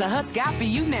what Pizza Hut's got for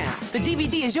you now. The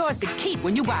DVD is yours to keep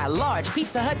when you buy a large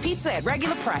Pizza Hut pizza at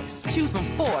regular price. Choose from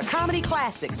 4 comedy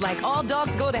classics like All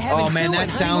Dogs Go to Heaven Oh, man, 2 that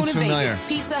and sounds Honeymoon in familiar. Vegas.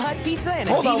 Pizza Hut pizza and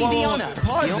a Hold on, DVD whoa, on us.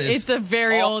 pause this. It's a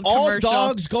very old All commercial.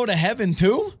 dogs go to heaven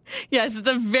too? Yes, it's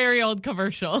a very old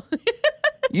commercial.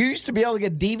 You used to be able to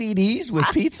get DVDs with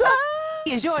pizza?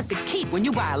 Is yours to keep when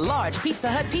you buy a large Pizza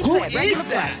Hut pizza Who at regular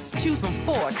is that? price. Choose from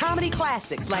 4 comedy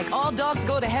classics like All Dogs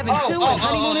Go to Heaven 2 and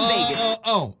Honeymoon in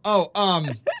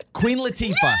Vegas. Queen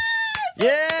Latifah.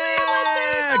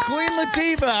 Yeah, Queen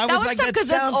Latifah. I was was like, tough that 'cause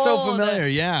it's sounds so old. familiar.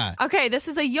 Yeah. Okay, this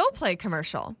is a Yoplait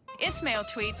commercial. Ismail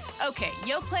tweets, okay,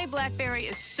 Yoplait Blackberry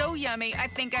is so yummy, I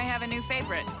think I have a new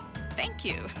favorite. Thank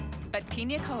you. But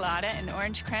pina colada and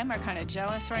orange creme are kind of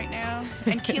jealous right now.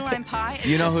 And key lime pie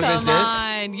is You know just who Come this is?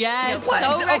 on, yes, What?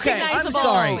 so Okay, recognizable. I'm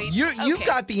sorry. Wait, You've okay.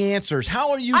 got the answers.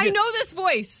 How are you? I know this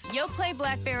voice. Yoplait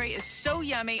Blackberry is so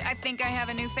yummy, I think I have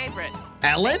a new favorite.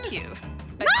 Ellen? Thank you.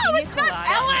 But No, pina it's not colada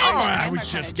Ellen. and Oh, orange I creme was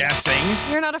are just kinda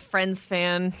guessing. You're not a Friends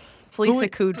fan. Felisa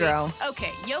Kudrow. Tweets,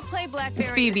 okay, Yoplait Blackberry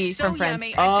It's Phoebe is so from Friends.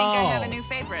 yummy, I think I have Oh. a new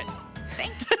favorite.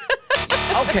 Thank you.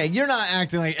 Okay, you're not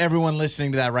acting like everyone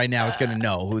listening to that right now is going to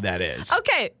know who that is.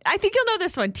 Okay, I think you'll know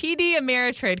this one. TD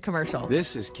Ameritrade commercial.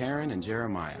 This is Karen and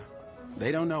Jeremiah.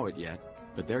 They don't know it yet,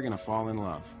 but they're gonna fall in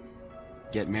love.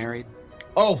 Get married,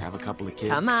 Oh, have a couple of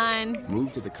kids. Come on.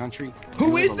 Move to the country. Who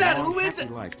and live is a that? long, Who is happy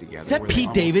it? life together Is that where they Pete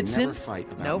almost Davidson? Never fight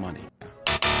about Nope. money.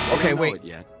 Okay, They don't wait. know it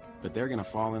yet, but they're gonna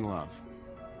fall in love.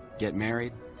 Get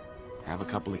married, have a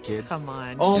couple of kids. Come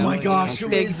on. Oh my Joey. gosh, who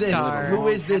Big is this? star. Who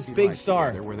is this Happy big life star?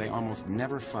 together where they almost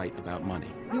never fight about money.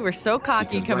 You were so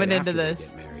cocky Because coming right into after they this.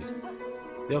 get married,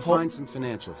 they'll find some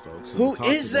financial folks. Who will talk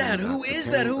to is them that? about Who is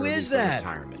preparing that? Who early is for that?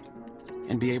 Retirement,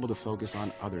 and be able to focus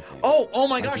on other things. Oh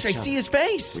my like gosh, I each see other, his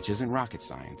face. Which isn't rocket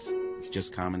science. It's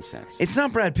just common sense. It's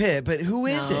not Brad Pitt, but who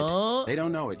is it? No. They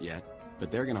don't know it yet,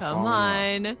 but they're going to fall Come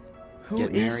in love. on. Who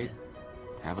Get is married, it?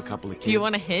 have a couple of kids. Do you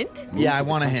want a hint? move Yeah, to I the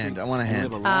want a country, hint. I want a and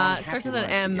hint. live a long, Starts with happy an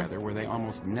life M. together where they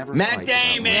almost never Matt fight about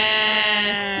Damon.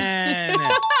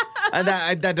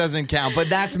 money. that doesn't count, but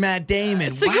that's Matt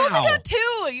Damon. So wow. you only got 2.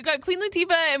 You got Queen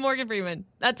Latifah and Morgan Freeman.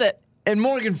 That's it. And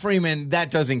Morgan Freeman, that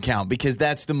doesn't count because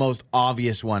that's the most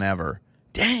obvious one ever.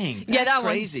 Dang. Yeah, that's that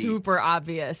crazy. one's super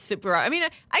obvious. I mean,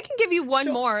 I can give you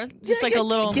one more, just like a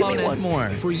little Give bonus. me one more.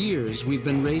 For years, we've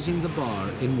been raising the bar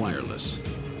in wireless.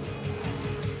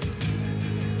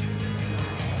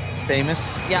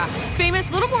 Famous? Yeah, famous,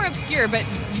 a little more obscure, but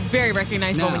very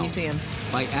recognizable when you see him.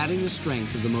 By adding the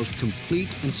strength of the most complete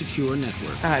and secure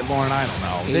network. All right, Lauren, I don't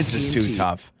know. This is too AT&T.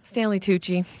 tough. Stanley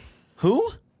Tucci. Who?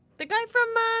 The guy from,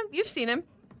 you've seen him.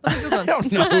 I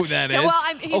don't know who that is. Yeah, well,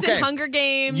 he's Okay. in Hunger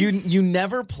Games. You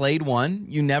never played one.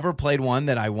 You never played one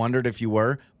that I wondered if you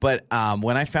were. But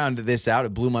when I found this out,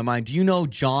 it blew my mind. Do you know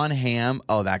John Hamm?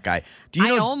 Oh, that guy. Do you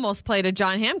I know almost played a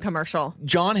John Hamm commercial.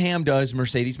 John Hamm does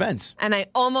Mercedes-Benz? And I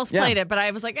almost Yeah. played it, but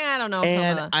I was like, I don't know. if I'm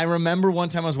And gonna- I remember one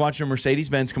time I was watching a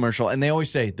Mercedes-Benz commercial, and they always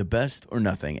say, the best or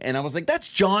nothing. And I was like, that's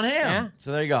John Hamm. Yeah.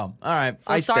 So there you go. All right.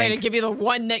 So I sorry stink. to give you the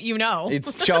one that you know.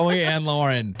 It's Joey and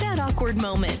Lauren. That awkward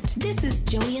moment. This is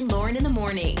Joey and Lauren in the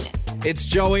morning. It's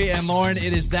Joey and Lauren.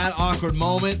 It is that awkward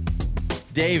moment.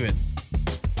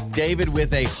 David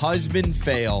with a husband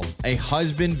fail, a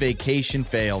husband vacation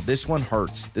fail. This one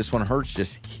hurts. This one hurts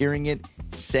just hearing it,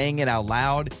 saying it out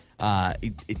loud.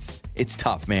 It's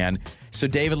tough, man. So,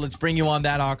 David, let's bring you on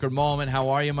that awkward moment. How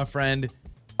are you, my friend?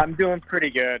 I'm doing pretty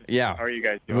good. Yeah. How are you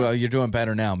guys doing? Well, you're doing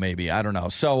better now, maybe. I don't know.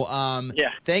 So,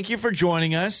 Yeah. Thank you for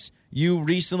joining us. You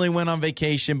recently went on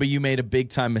vacation, but you made a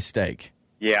big-time mistake.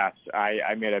 Yes,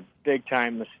 I made a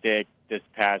big-time mistake this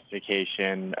past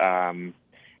vacation.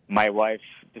 My wife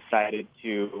decided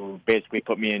to basically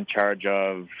put me in charge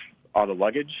of all the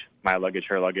luggage, my luggage,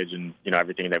 her luggage, and,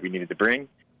 everything that we needed to bring.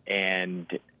 And,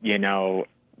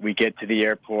 we get to the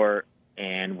airport,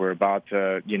 and we're about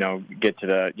to, get to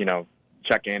the,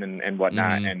 check in and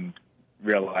whatnot, and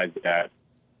realize that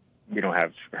we don't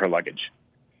have her luggage.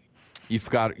 You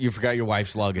forgot your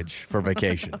wife's luggage for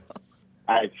vacation.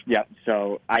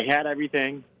 So I had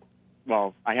everything.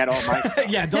 Well, I had all my stuff.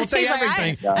 Yeah, don't say He's like,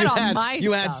 everything. I had all my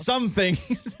you had stuff. some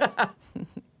things.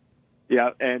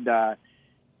 Yeah, and,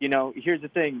 here's the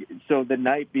thing. So the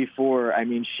night before,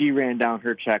 she ran down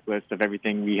her checklist of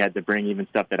everything we had to bring, even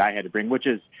stuff that I had to bring, which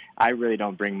is, I really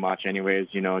don't bring much anyways,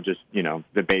 just,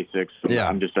 the basics. Yeah.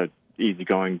 I'm just a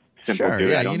easygoing, simple Sure, dude.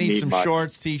 I yeah, don't you need some much.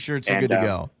 shorts, T-shirts, you're And, good to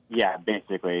go. Yeah,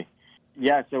 basically.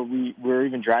 Yeah, so we were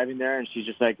even driving there, and she's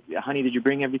just like, honey, did you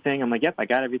bring everything? I'm like, yep, I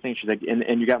got everything. She's like,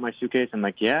 and you got my suitcase? I'm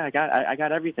like, yeah, I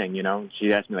got everything,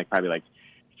 She asked me probably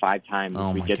 5 times.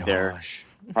 Oh, we my get there, gosh.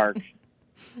 park,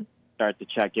 start to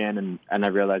check in, and I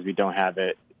realized we don't have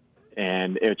it.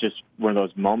 And it was just one of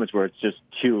those moments where it's just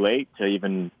too late to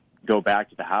even go back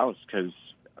to the house because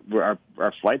our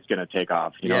flight's going to take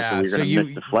off. Yeah, so we're so going to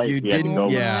miss the flight. you We had to didn't- go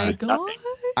yeah. with nothing.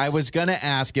 I was going to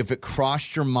ask if it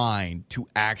crossed your mind to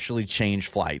actually change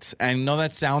flights. I know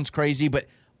that sounds crazy, but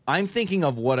I'm thinking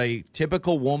of what a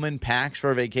typical woman packs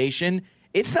for a vacation.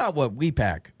 It's not what we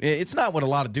pack. It's not what a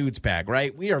lot of dudes pack,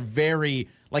 right? We are very,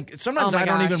 sometimes Oh my I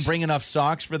don't gosh. even bring enough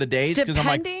socks for the days because I'm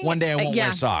like, one day I won't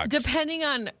wear socks. Depending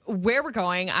on where we're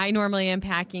going, I normally am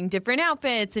packing different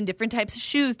outfits and different types of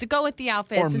shoes to go with the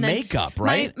outfits. Or and makeup,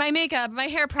 right? My makeup, my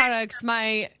hair products,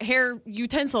 my hair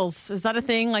utensils. Is that a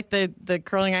thing? Like the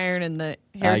curling iron and the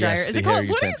hair dryer? yes, Is the it called? hair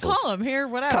What do you utensils. call them? Hair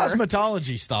whatever.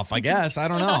 Cosmetology stuff, I guess. I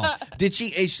don't know. Is she,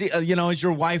 is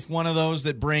your wife one of those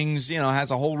that brings,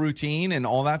 has a whole routine and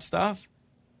all that stuff?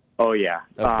 Oh, yeah.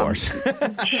 Of course.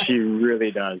 She really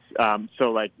does.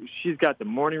 So, she's got the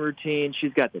morning routine.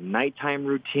 She's got the nighttime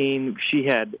routine. She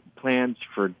had plans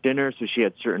for dinner, so she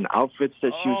had certain outfits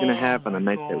that she was going to have on the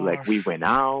nights that, we went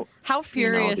out. How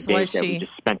furious the days was that she? we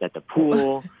just spent at the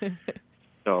pool.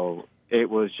 So it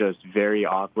was just very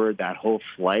awkward. That whole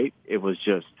flight, it was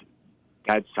just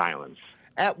dead silence.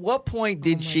 At what point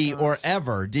did she or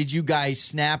ever did you guys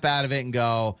snap out of it and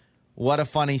go, what a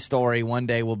funny story, one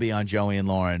day we'll be on Joey and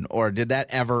Lauren? Or did that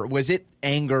ever, was it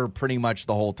anger pretty much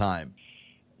the whole time?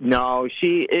 No,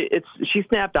 she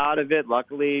snapped out of it,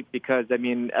 luckily, because,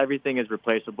 everything is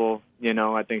replaceable.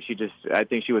 I think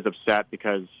she was upset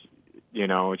because,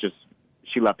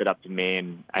 she left it up to me,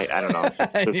 and I don't know.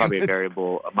 There's probably a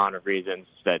variable amount of reasons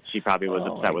that she probably was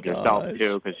upset with herself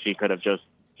too, because she could have just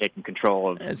taken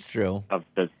control of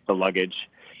the luggage.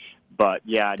 But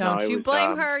yeah, don't you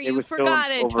blame her? You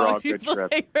forgot it. Don't you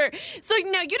blame her? So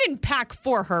now you didn't pack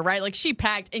for her, right? Like she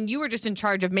packed, and you were just in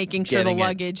charge of making sure the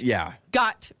luggage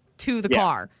got to the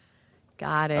car.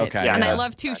 Got it. Okay. And I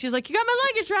love too. She's like, "You got my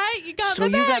luggage, right? You got my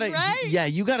bag, right?" Yeah,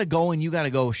 you got to go and you got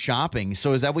to go shopping.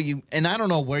 So is that what you? And I don't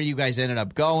know where you guys ended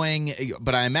up going,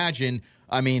 but I imagine,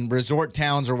 resort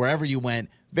towns or wherever you went,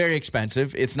 very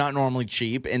expensive. It's not normally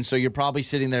cheap, and so you're probably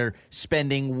sitting there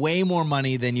spending way more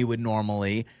money than you would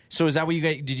normally. So is that what you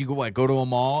guys? Did you go to a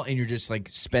mall and you're just like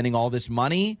spending all this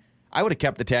money? I would have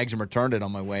kept the tags and returned it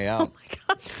on my way out.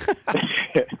 Oh my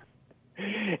God.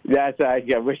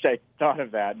 I wish I thought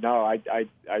of that. No,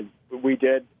 we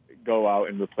did go out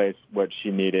and replace what she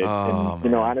needed.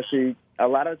 And, honestly, a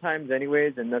lot of times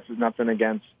anyways, and this is nothing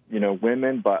against,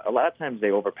 women, but a lot of times they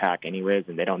overpack anyways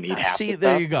and they don't need half the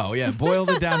there stuff. you go. Yeah, boiled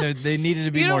it down to they needed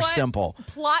to be more simple.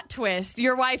 Plot twist.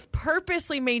 Your wife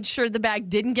purposely made sure the bag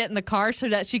didn't get in the car so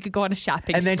that she could go on a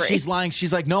shopping And then spree. she's lying.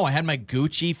 She's like, no, I had my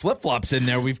Gucci flip-flops in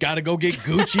there. We've got to go get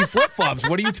Gucci flip-flops.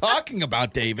 What are you talking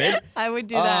about, David? I would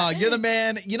do that. You're the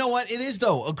man. You know what? It is,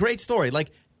 though, a great story.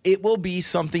 Like, it will be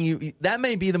something that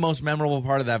may be the most memorable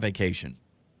part of that vacation.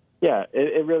 Yeah,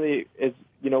 it really is.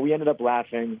 We ended up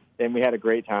laughing and we had a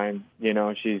great time.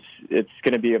 It's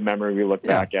going to be a memory we look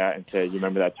back at and say, you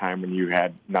remember that time when you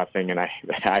had nothing and I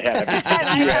had everything.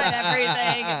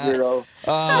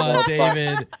 Oh,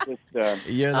 David,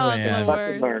 you're the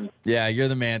man. Learn. Yeah, you're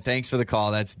the man. Thanks for the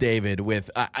call. That's David with,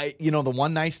 the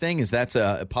one nice thing is that's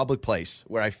a public place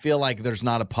where I feel like there's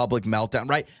not a public meltdown,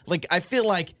 right? Like, I feel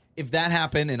like if that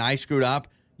happened and I screwed up,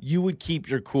 you would keep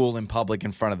your cool in public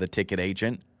in front of the ticket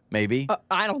agent. Maybe.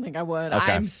 I don't think I would.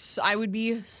 Okay. I would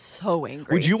be so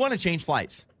angry. Would you want to change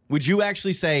flights? Would you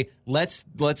actually say, let's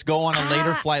go on a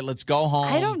later flight, let's go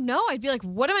home? I don't know. I'd be like,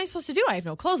 what am I supposed to do? I have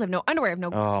no clothes, I have no underwear, I have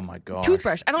no oh my gosh.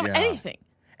 toothbrush. I don't have anything.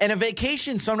 And a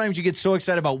vacation, sometimes you get so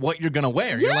excited about what you're going to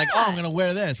wear. You're like, I'm going to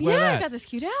wear this, wear that. I got this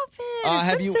cute outfit.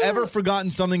 Have you ever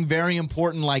forgotten something very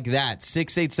important like that?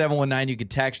 68719, you can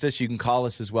text us. You can call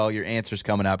us as well. Your answer's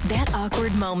coming up. That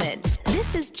awkward moment.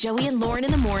 This is Joey and Lauren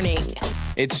in the morning.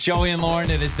 It's Joey and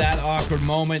Lauren. It is that awkward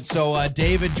moment. So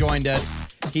David joined us.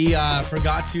 He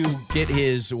forgot to get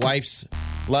his wife's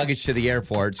luggage to the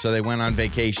airport, so they went on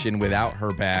vacation without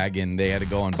her bag, and they had to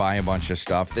go and buy a bunch of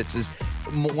stuff. This is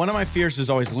one of my fears is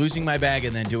always losing my bag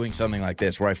and then doing something like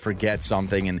this where I forget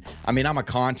something. And I'm a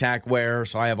contact wearer,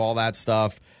 so I have all that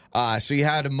stuff. So you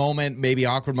had a moment, maybe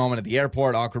awkward moment at the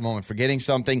airport, awkward moment forgetting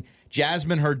something.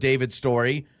 Jasmine heard David's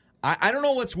story. I don't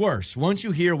know what's worse. Won't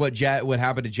you hear what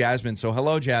happened to Jasmine? So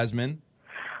hello, Jasmine.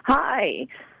 Hi.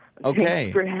 Okay.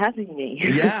 Thanks for having me.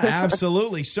 Yeah,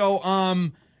 absolutely. So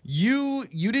you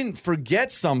didn't forget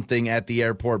something at the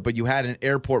airport, but you had an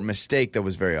airport mistake that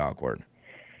was very awkward.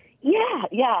 Yeah.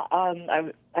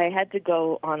 I had to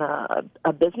go on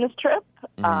a business trip,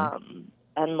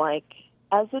 and like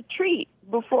as a treat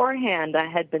beforehand, I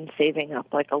had been saving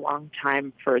up like a long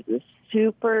time for this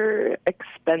super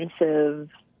expensive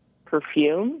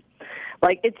perfume.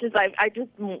 Like it's just I just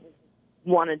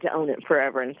wanted to own it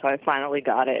forever, and so I finally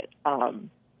got it. I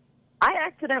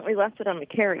accidentally left it on the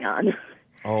carry-on.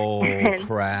 Oh,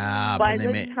 crap. By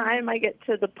the time I get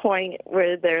to the point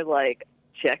where they're like,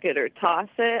 check it or toss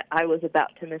it, I was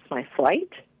about to miss my flight,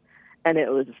 and it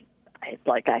was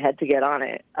like I had to get on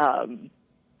it.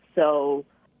 So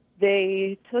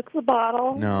they took the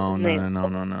bottle.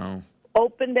 No.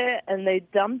 Opened it, and they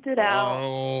dumped it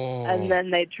out, and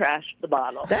then they trashed the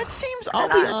bottle. That seems, I'll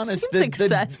be honest,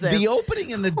 the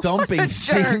opening and the dumping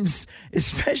seems,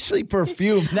 especially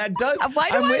perfume, that does, Why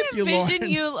do I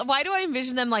Lauren.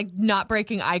 envision them like not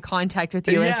breaking eye contact with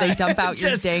you as they dump out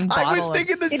your dang bottle? I was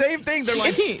thinking the same thing. They're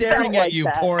like staring at you,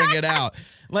 pouring it out.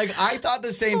 Like, I thought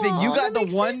the same thing. You got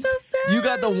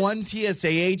the one TSA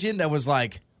agent that was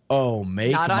like,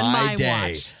 make not on my day.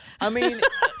 Watch. I mean, and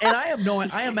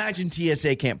I imagine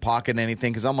TSA can't pocket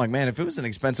anything because I'm like, man, if it was an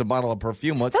expensive bottle of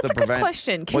perfume, what's That's the prevent? That's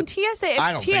a good question.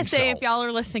 Can TSA, if y'all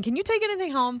are listening, can you take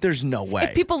anything home? There's no way.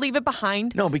 If people leave it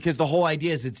behind? No, because the whole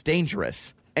idea is it's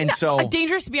dangerous. And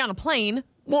dangerous to be on a plane.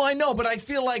 Well, I know, but I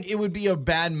feel like it would be a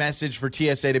bad message for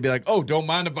TSA to be like, oh, don't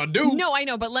mind if I do. No, I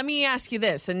know, but let me ask you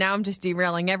this, and now I'm just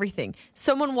derailing everything.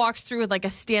 Someone walks through with like a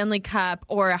Stanley Cup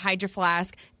or a Hydro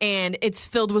Flask, and it's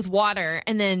filled with water,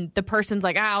 and then the person's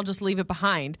like, I'll just leave it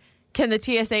behind. Can the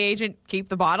TSA agent keep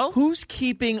the bottle? Who's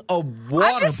keeping a water bottle?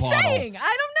 I'm just saying.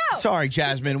 I don't Sorry,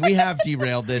 Jasmine. We have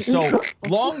derailed this. So,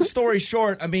 long story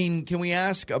short, I mean, can we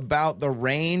ask about the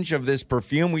range of this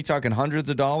perfume? We talking hundreds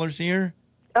of dollars here?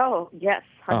 Oh, yes.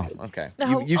 Oh, okay.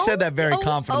 You said that very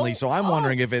confidently, so I'm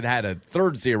wondering if it had a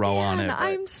third zero on it. But...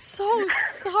 I'm so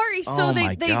sorry. So Oh, they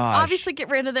my gosh. obviously get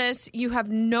rid of this. You have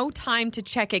no time to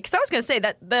check it. Because I was going to say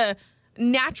that the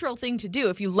natural thing to do,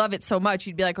 if you love it so much,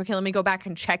 you'd be like, okay, let me go back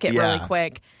and check it really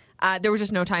quick. There was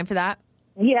just no time for that.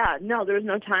 Yeah, no, there was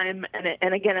no time,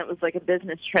 and again, it was like a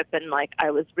business trip, and like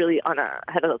I was really had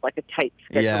a tight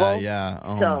schedule. Yeah.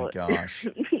 Oh So- my gosh.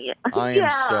 yeah, I am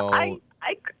so.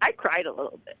 I cried a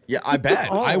little bit. Yeah, I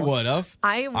bet. I would have.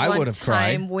 I would one have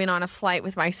time cried. went on a flight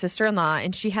with my sister-in-law,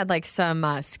 and she had like some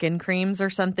skin creams or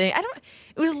something.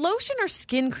 It was lotion or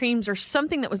skin creams or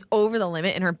something that was over the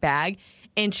limit in her bag,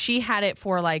 and she had it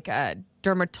for like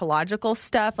dermatological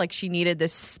stuff. Like she needed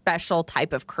this special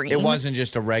type of cream. It wasn't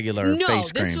just a regular face cream. No,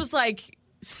 this was like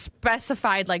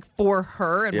specified like for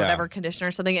her and Yeah. whatever conditioner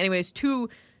or something. Anyways, too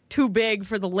big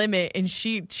for the limit, and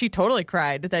she totally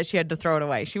cried that she had to throw it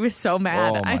away. She was so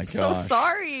mad. Oh, my I'm so gosh.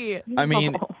 sorry. I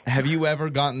mean, have you ever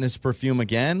gotten this perfume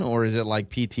again, or is it like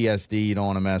PTSD? You don't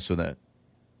want to mess with it?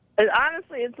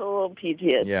 Honestly, it's a little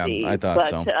PTSD. Yeah, I thought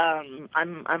so. But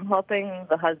I'm hoping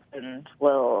the husband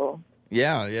will.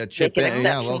 Yeah, chip Make an in.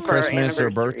 Yeah, a little exception for our Christmas or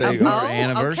birthday anniversary. or Oh,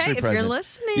 anniversary okay, if present. you're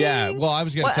listening. Yeah, well, I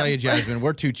was going to What- tell you, Jasmine,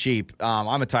 we're too cheap.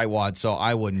 I'm a tightwad, so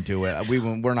I wouldn't do it.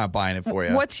 We're not buying it for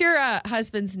you. What's your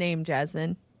husband's name,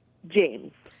 Jasmine?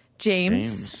 James.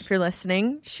 James. If you're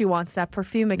listening, she wants that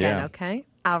perfume again, Yeah. okay?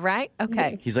 All right?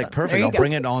 Okay. He's like, There perfect. you I'll go.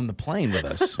 bring it on the plane with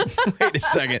us. Wait a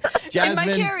second. In Jasmine.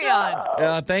 my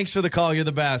carry-on. Thanks for the call. You're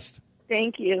the best.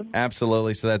 Thank you.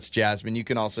 Absolutely. So that's Jasmine. You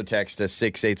can also text us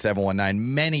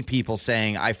 68719. Many people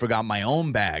saying, I forgot my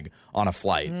own bag on a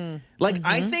flight.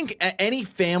 I think at any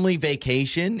family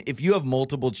vacation, if you have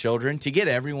multiple children, to get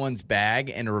everyone's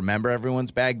bag and to remember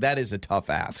everyone's bag, that is a tough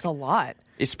ask. It's a lot.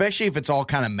 Especially if it's all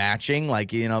kind of matching,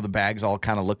 like, the bags all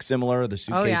kind of look similar, the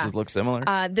suitcases look similar.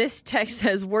 This text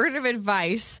says, word of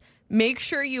advice, make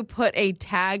sure you put a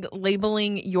tag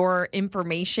labeling your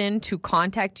information to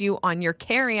contact you on your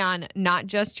carry-on, not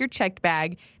just your checked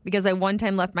bag, because I one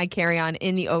time left my carry-on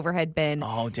in the overhead bin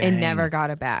and never got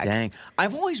a bag. Dang.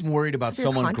 I've always worried about So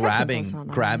your someone contact info's not on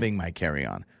grabbing my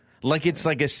carry-on. Like it's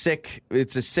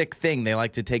a sick thing. They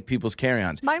like to take people's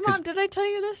carry-ons. My mom, did I tell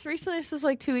you this recently? This was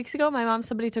like 2 weeks ago.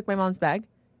 Somebody took my mom's bag.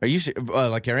 Are you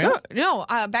like carry-on? No,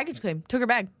 baggage claim. Took her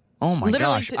bag. Oh my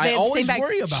Literally, gosh. they I had the always same bag.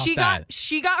 worry about that.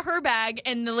 She got her bag,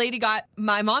 and the lady got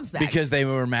my mom's bag. Because they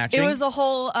were matching? It was a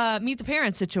whole meet the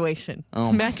parents situation.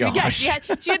 Oh, my Yeah, gosh. she had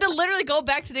to literally go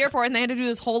back to the airport, and they had to do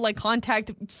this whole contact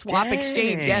swap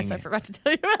exchange. Yes, I forgot to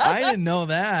tell you about I didn't know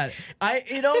that.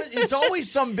 It's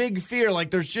always some big fear. Like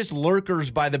there's just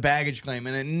lurkers by the baggage claim,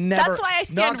 and it never. That's why I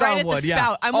stand knock right on at the wood, yeah.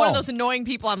 spout. I'm one of those annoying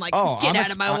people. I'm like, get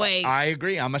out of my way. I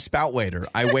agree. I'm a spout waiter.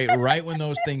 I wait right when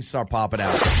those things start popping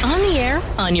out. On the air,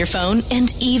 on your phone,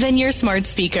 and even your smart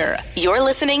speaker. You're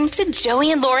listening to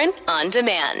Joey and Lauren on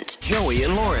demand. Joey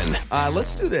and Lauren.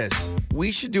 Let's do this.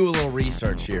 We should do a little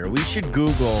research here. We should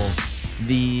Google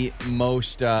the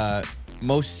most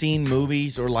seen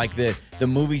movies, or like the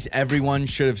movies everyone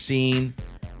should have seen.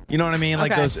 You know what I mean?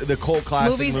 Like Okay. the cult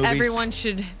classic movies. Everyone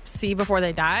should see before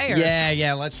they die? Or?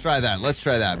 Yeah. Let's try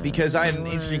that. Because I had an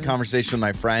interesting conversation with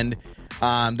my friend.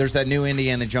 There's that new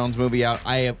Indiana Jones movie out.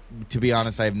 To be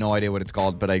honest, I have no idea what it's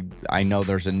called, but I know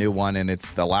there's a new one, and it's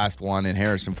the last one, and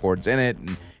Harrison Ford's in it.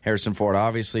 And Harrison Ford,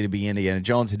 obviously, to be Indiana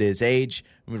Jones at his age,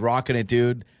 rocking it,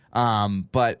 dude.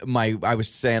 But I was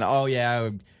saying, oh yeah,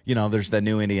 there's that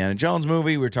new Indiana Jones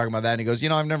movie. We were talking about that, and he goes,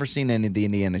 I've never seen any of the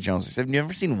Indiana Jones. I said, have you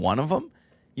ever seen one of them?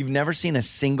 You've never seen a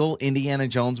single Indiana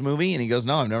Jones movie? And he goes,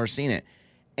 no, I've never seen it.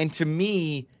 And to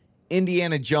me,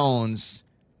 Indiana Jones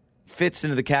fits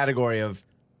into the category of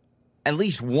at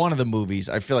least one of the movies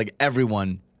I feel like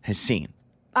everyone has seen.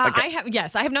 I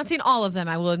have not seen all of them.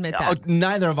 I will admit that.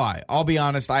 Neither have I. I'll be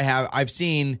honest. I've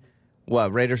seen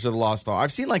Raiders of the Lost Ark.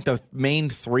 I've seen like the main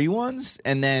 3 ones,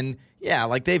 and then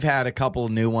they've had a couple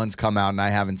of new ones come out, and I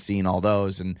haven't seen all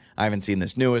those, and I haven't seen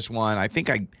this newest one. I think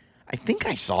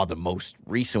I saw the most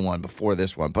recent one before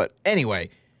this one, but anyway.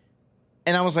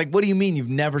 And I was like, what do you mean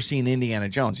you've never seen Indiana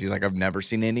Jones? He's like, I've never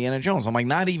seen Indiana Jones. I'm like,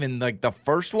 not even like the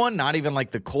first one, not even like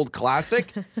the cult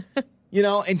classic,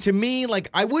 And to me,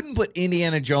 like, I wouldn't put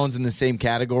Indiana Jones in the same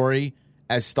category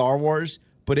as Star Wars,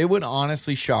 but it would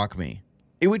honestly shock me.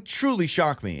 It would truly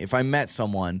shock me if I met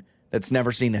someone that's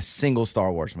never seen a single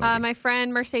Star Wars movie. My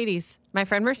friend Mercedes,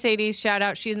 shout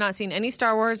out. She's not seen any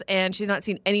Star Wars, and she's not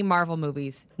seen any Marvel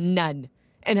movies. None.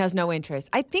 and has no interest.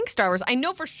 I think Star Wars. I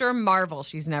know for sure Marvel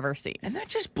she's never seen. And that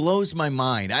just blows my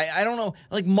mind. I don't know.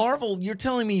 Like Marvel, you're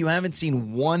telling me you haven't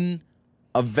seen one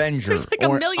Avenger. There's like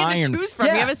a million to choose from.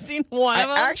 You haven't seen one of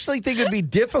them? I actually think it'd be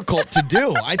difficult to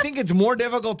do. I think it's more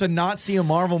difficult to not see a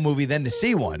Marvel movie than to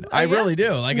see one. I really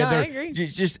do. Like, I agree.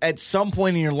 Just at some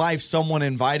point in your life, someone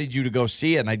invited you to go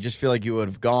see it, and I just feel like you would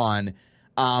have gone.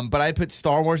 But I'd put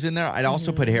Star Wars in there. I'd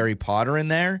also put Harry Potter in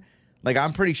there. Like,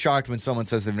 I'm pretty shocked when someone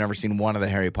says they've never seen one of the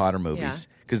Harry Potter movies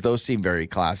because those seem very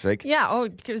classic. Yeah. Oh,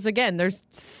 because again, there's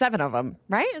 7 of them,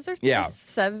 right? Is there there's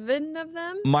 7 of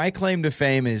them? My claim to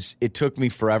fame is it took me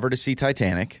forever to see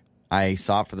Titanic. I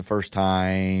saw it for the first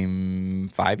time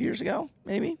 5 years ago,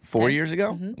 maybe 4 years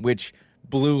ago, which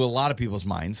blew a lot of people's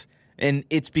minds. And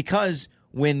it's because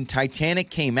when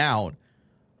Titanic came out,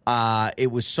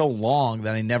 it was so long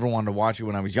that I never wanted to watch it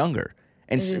when I was younger.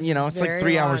 And, it's like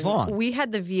 3 hours long. We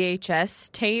had the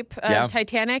VHS tape of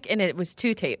Titanic, and it was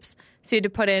 2 tapes. So you had to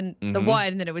put in the one,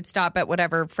 and then it would stop at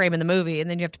whatever frame in the movie, and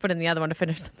then you have to put in the other one to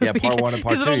finish the movie. Yeah, part 1 and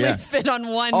part 2, because it only fit on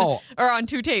one or on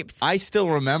 2 tapes. I still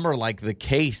remember, like, the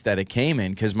case that it came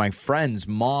in because my friend's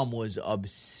mom was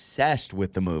obsessed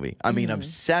with the movie. I mean,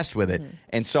 obsessed with it.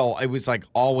 And so it was, like,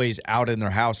 always out in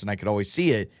their house, and I could always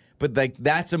see it. But, like,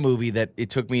 that's a movie that it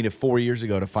took me to 4 years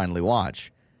ago to finally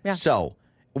watch. Yeah. So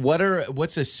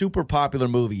what's a super popular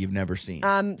movie you've never seen?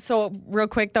 So real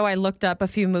quick though, I looked up a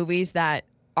few movies that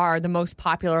are the most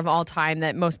popular of all time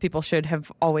that most people should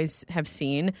have always have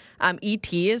seen.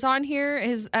 E.T. is on here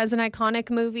as an iconic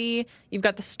movie. You've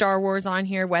got the Star Wars on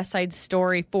here, West Side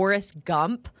Story, Forrest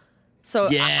Gump. So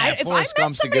if I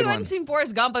met somebody who hadn't seen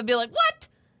Forrest Gump, I'd be like, what?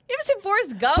 You haven't seen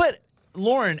Forrest Gump? But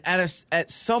Lauren, at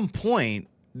some point,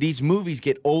 these movies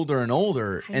get older and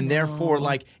older, and therefore,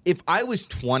 like, if I was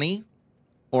 20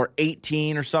 or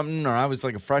 18 or something, or I was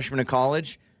like a freshman in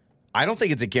college, I don't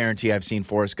think it's a guarantee I've seen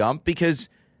Forrest Gump because,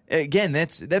 again,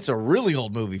 that's a really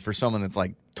old movie for someone that's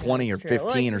like 20 or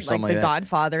 15 or something like that. The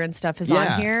Godfather and stuff is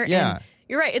on here. Yeah. And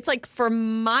you're right. It's like for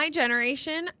my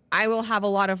generation, I will have a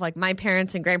lot of like my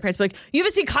parents and grandparents be like, you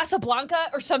haven't seen Casablanca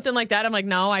or something like that? I'm like,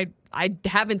 no, I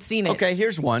haven't seen it. Okay,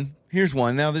 here's one.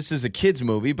 Now, this is a kid's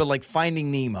movie, but like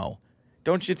Finding Nemo.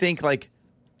 Don't you think like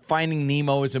Finding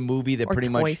Nemo is a movie that pretty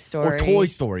much... Or Toy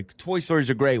Story. Toy Story is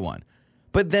a great one.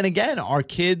 But then again, our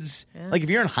kids... Like, if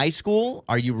you're in high school,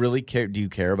 do you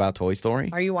care about Toy Story?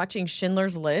 Are you watching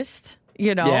Schindler's List?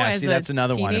 That's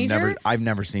another teenager? one. I've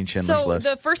never seen Schindler's List.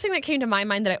 So the first thing that came to my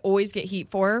mind that I always get heat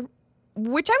for,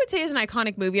 which I would say is an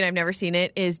iconic movie and I've never seen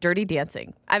it, is Dirty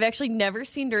Dancing. I've actually never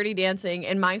seen Dirty Dancing,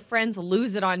 and my friends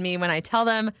lose it on me when I tell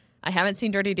them I haven't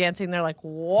seen Dirty Dancing. They're like,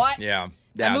 what? Yeah.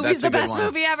 That movie's the best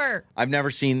movie ever. I've never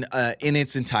seen in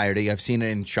its entirety. I've seen it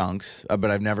in chunks, but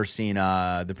I've never seen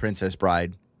The Princess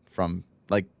Bride from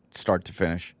like start to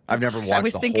finish. I've never watched the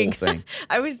whole thing.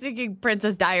 I was thinking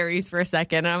Princess Diaries for a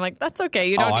second, and I'm like, that's okay.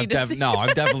 You don't need to see No,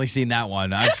 I've definitely seen that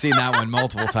one. I've seen that one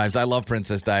multiple times. I love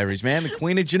Princess Diaries, man. The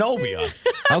Queen of Genovia.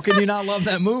 How can you not love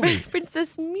that movie?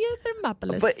 Princess Mia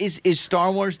Thermopolis. But is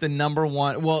Star Wars the number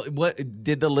one? Well, what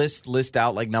did the list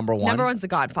out like number one? Number one's The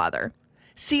Godfather.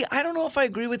 See, I don't know if I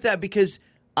agree with that because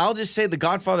I'll just say The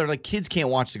Godfather, like kids can't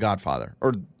watch The Godfather.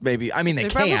 Or maybe, I mean, they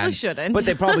can. Probably shouldn't. But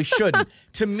they probably shouldn't.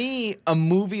 To me, a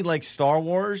movie like Star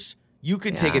Wars, you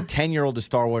could take a 10-year-old to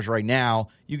Star Wars right now.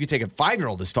 You could take a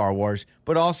 5-year-old to Star Wars.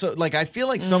 But also, like, I feel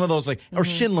like some of those, like, or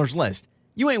Schindler's List,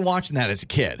 you ain't watching that as a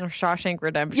kid. Or Shawshank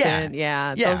Redemption.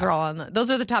 Yeah. Those are all on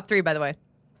those are the top 3, by the way.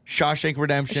 Shawshank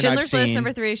Redemption, Schindler's I've seen. List,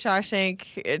 number 3,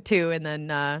 Shawshank 2, and then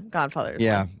Godfather.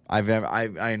 Yeah, I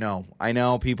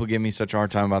know people give me such a hard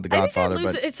time about The Godfather.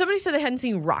 If somebody said they hadn't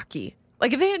seen Rocky.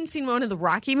 Like, if they hadn't seen one of the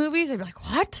Rocky movies, I'd be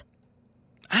like, what?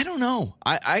 I don't know.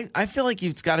 I feel like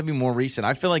it's got to be more recent.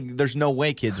 I feel like there's no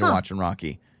way kids are watching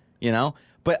Rocky, you know?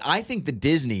 But I think the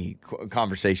Disney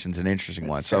conversation's an interesting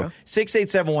one. True. So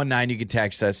 68719, you can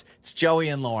text us. It's Joey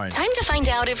and Lauren. Time to find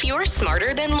out if you're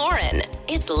smarter than Lauren.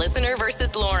 It's Listener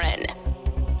versus Lauren.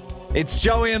 It's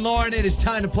Joey and Lauren. It is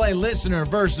time to play Listener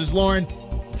versus Lauren.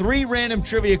 3 random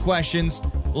trivia questions.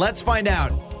 Let's find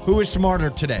out who is smarter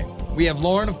today. We have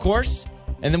Lauren, of course,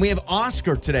 and then we have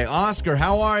Oscar today. Oscar,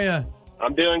 how are you?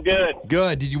 I'm doing good.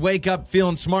 Good. Did you wake up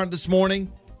feeling smart this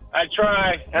morning? I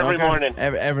try every morning.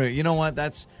 You know what?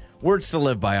 That's words to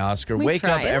live by, Oscar. Wake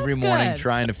up every morning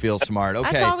trying to feel smart. Okay.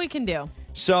 That's all we can do.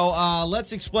 So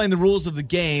let's explain the rules of the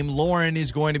game. Lauren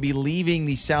is going to be leaving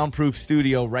the soundproof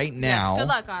studio right now. Yes, good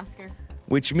luck, Oscar.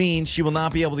 Which means she will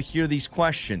not be able to hear these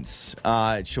questions.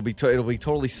 It'll be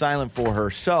totally silent for her.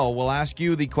 So we'll ask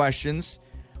you the questions.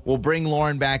 We'll bring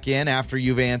Lauren back in after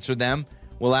you've answered them.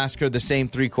 We'll ask her the same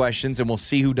 3 questions, and we'll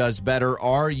see who does better.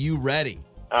 Are you ready?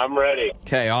 I'm ready.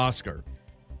 Okay, Oscar.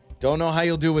 Don't know how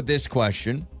you'll do with this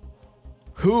question.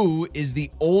 Who is the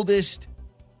oldest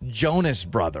Jonas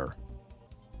brother?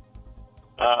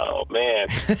 Oh, man.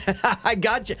 I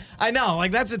got you. I know.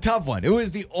 Like, that's a tough one. Who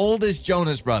is the oldest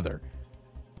Jonas brother?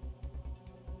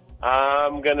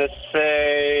 I'm going to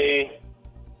say,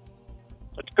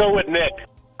 let's go with Nick.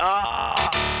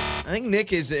 I think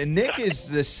Nick is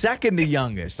the second to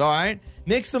youngest, all right?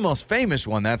 Nick's the most famous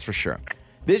one, that's for sure.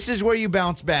 This is where you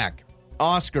bounce back.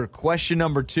 Oscar, question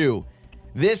number 2.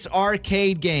 This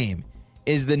arcade game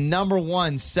is the number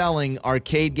 1 selling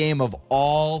arcade game of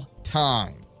all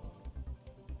time.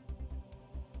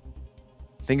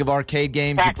 Think of arcade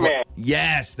games. Pac-Man.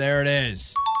 Yes, there it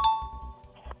is.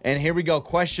 And here we go.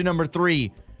 Question number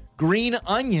 3. Green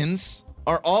onions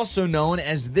are also known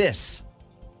as this.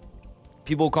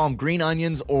 People call them green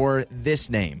onions or this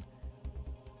name.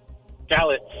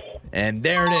 Scallops. And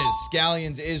there it is.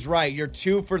 Scallions is right. You're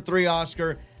 2 for 3,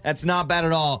 Oscar. That's not bad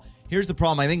at all. Here's the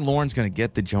problem. I think Lauren's going to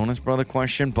get the Jonas brother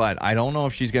question, but I don't know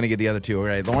if she's going to get the other 2. All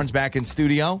right, Lauren's back in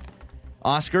studio.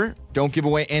 Oscar, don't give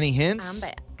away any hints. I'm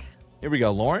back. Here we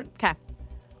go, Lauren. Okay.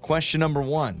 Question number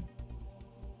 1.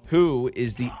 Who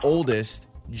is the oldest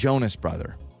Jonas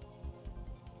brother?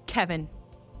 Kevin.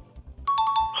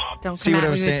 Don't See come what at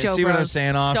I was me saying? with Joe See what I Bros. was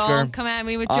saying, Oscar? Don't come at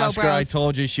me with Joe Oscar, Bros. I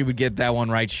told you she would get that one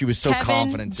right. She was so Kevin,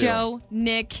 confident, too. Joe,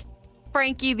 Nick,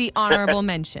 Frankie, the honorable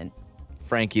mention.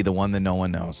 Frankie, the one that no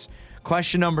one knows.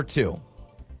 Question number 2.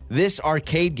 This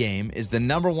arcade game is the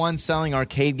number 1 selling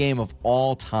arcade game of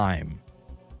all time.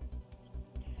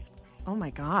 Oh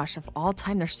my gosh, of all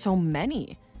time, there's so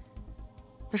many.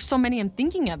 There's so many I'm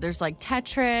thinking of. There's like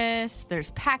Tetris,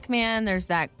 there's Pac-Man, there's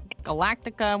that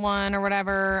Galactica one or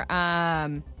whatever,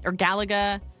 or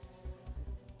Galaga.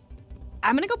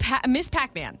 I'm going to go Miss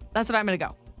Pac-Man. That's what I'm going to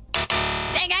go.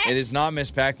 Dang it! It is not Miss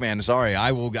Pac-Man. Sorry,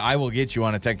 I will get you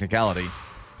on a technicality.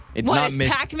 It's what not is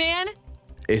Miss Pac-Man?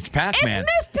 It's Pac-Man.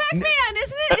 It's Miss Pac-Man,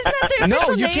 isn't it? Isn't that the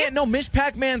official No, you name? can't. No, Miss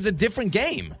Pac-Man's a different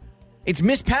game. It's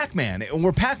Miss Pac-Man.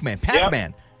 We're Pac-Man.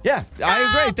 Pac-Man. Yep. Yeah,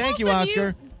 I agree. Thank you,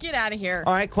 Oscar. Get out of here.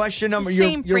 All right, question number.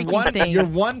 Same You're freaking thing. You're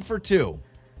 1 for 2.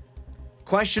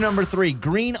 Question number 3.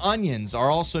 Green onions are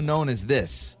also known as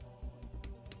this.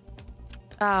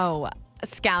 Oh,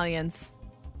 scallions.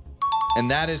 And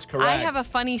that is correct. I have a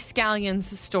funny scallions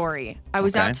story. I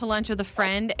was out to lunch with a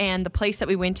friend, and the place that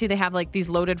we went to, they have like these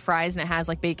loaded fries, and it has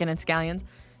like bacon and scallions.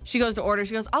 She goes to order.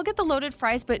 She goes, "I'll get the loaded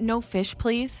fries, but no fish,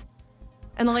 please."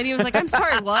 And the lady was like, "I'm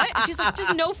sorry, what?" And she's like,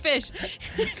 "Just no fish."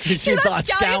 She thought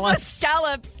scallops.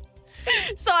 Scallops.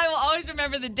 So I will always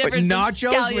remember the difference. But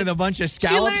nachos with a bunch of She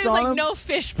scallops literally was on like, them? "No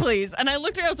fish, please." And I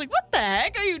looked at her. I was like, "What the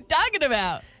heck are you talking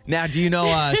about?" Now, do you know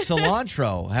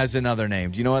cilantro has another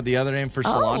name? Do you know what the other name for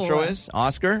cilantro is?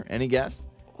 Oscar, any guess?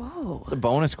 Whoa. It's a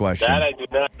bonus question. That I do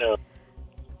not know.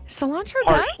 Cilantro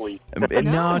Parsley. does?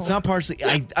 No, it's not parsley.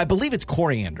 I believe it's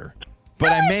coriander.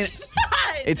 But I may.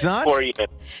 It's not? Coriander.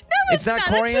 No, It's not They're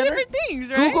two coriander? different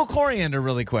things, right? Google coriander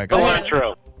really quick.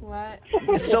 Cilantro. What?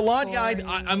 Cilantro.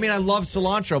 I mean, I love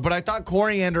cilantro, but I thought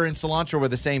coriander and cilantro were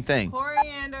the same thing.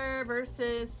 Coriander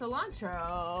versus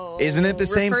cilantro. Isn't it the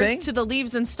same refers thing? to the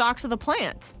leaves and stalks of the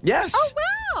plant. Yes. Oh,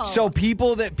 wow. So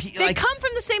people that They come from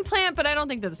the same plant, but I don't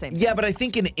think they're the same. yeah, but I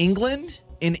think in England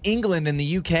and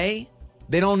the UK,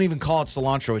 they don't even call it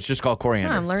cilantro. It's just called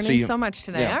coriander. I'm learning so much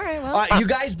today. yeah. All right, well. You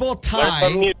guys both Learned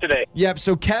tie. from you today. Yep.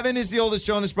 So Kevin is the oldest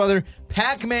Jonas brother.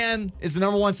 Pac-Man is the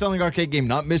number 1 selling arcade game,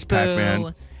 not Miss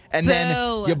Pac-Man. And then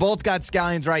Boo. you both got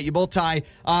scallions right. You both tie.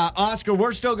 Oscar,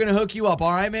 we're still going to hook you up.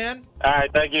 All right, man? All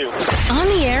right, thank you. On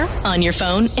the air, on your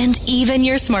phone, and even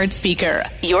your smart speaker.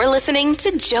 You're listening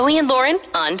to Joey and Lauren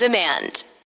on demand.